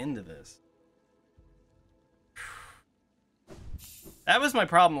back into this. That was my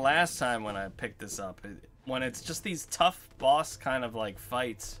problem last time when I picked this up. When it's just these tough boss kind of like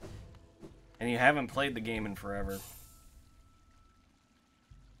fights, and you haven't played the game in forever.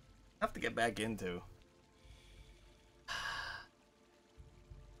 I have to get back into. I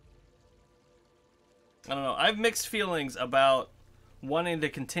don't know. I have mixed feelings about wanting to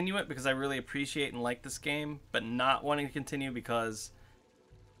continue it because I really appreciate and like this game, but not wanting to continue because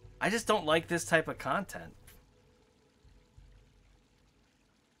I just don't like this type of content.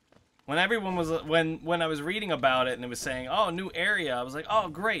 When everyone was when I was reading about it and it was saying, "Oh, new area," I was like, "Oh,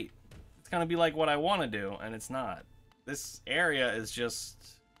 great! It's gonna be like what I want to do," and it's not. This area is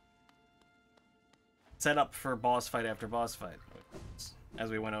just set up for boss fight after boss fight, as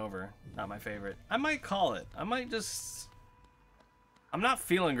we went over. Not my favorite. I might call it. I might just. I'm not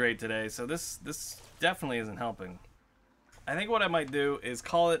feeling great today, so this definitely isn't helping. I think what I might do is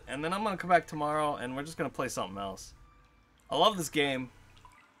call it, and then I'm gonna come back tomorrow, and we're just gonna play something else. I love this game.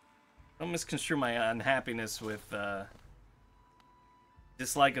 Don't misconstrue my unhappiness with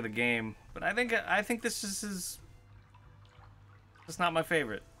dislike of the game, but I think this is just not my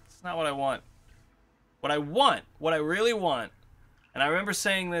favorite. It's not what I want. What I really want, and I remember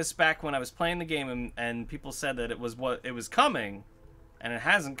saying this back when I was playing the game, and people said that it was coming, and it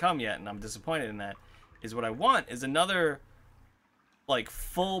hasn't come yet, and I'm disappointed in that. Is what I want is another like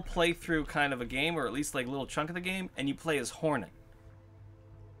full playthrough kind of a game, or at least like a little chunk of the game, and you play as Hornet.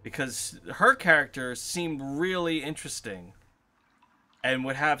 Because her character seemed really interesting and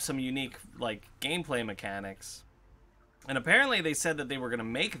would have some unique like gameplay mechanics. And apparently they said that they were going to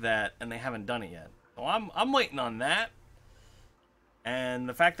make that and they haven't done it yet. So I'm waiting on that. And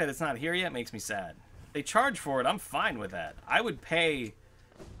the fact that it's not here yet makes me sad. If they charge for it, I'm fine with that. I would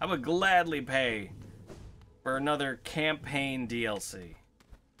gladly pay for another campaign DLC.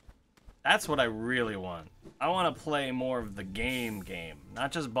 That's what I really want. I want to play more of the game,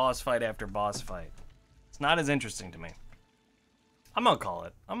 not just boss fight after boss fight. It's not as interesting to me. I'm gonna call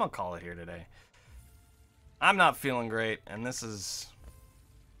it. I'm gonna call it here today. I'm not feeling great, and this is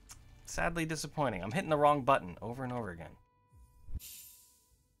sadly disappointing. I'm hitting the wrong button over and over again.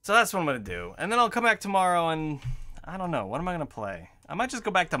 So that's what I'm gonna do. And then I'll come back tomorrow and I don't know, what am I gonna play? I might just go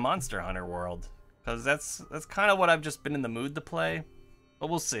back to Monster Hunter World, because that's kind of what I've just been in the mood to play.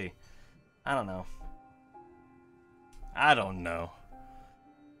 But we'll see. I don't know. I don't know.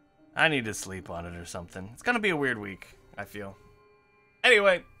 I need to sleep on it or something. It's gonna be a weird week, I feel.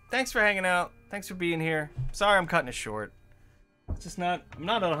 Anyway, thanks for hanging out. Thanks for being here. Sorry I'm cutting it short. It's just I'm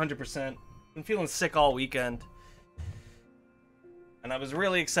not at 100%. Been feeling sick all weekend. And I was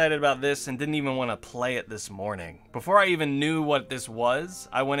really excited about this and didn't even want to play it this morning. Before I even knew what this was,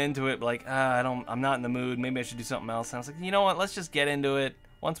 I went into it like, I'm not in the mood. Maybe I should do something else. And I was like, you know what? Let's just get into it.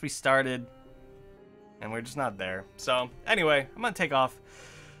 Once we started, and we're just not there. So anyway, I'm gonna take off.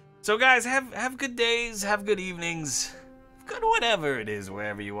 So guys, have good days, have good evenings, good whatever it is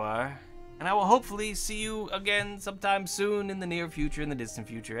wherever you are, and I will hopefully see you again sometime soon in the near future, in the distant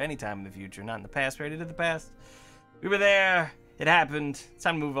future, anytime in the future, not in the past. Ready to the past. We were there. It happened. It's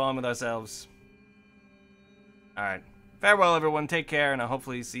time to move on with ourselves. All right. Farewell, everyone. Take care, and I'll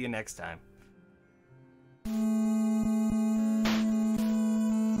hopefully see you next time.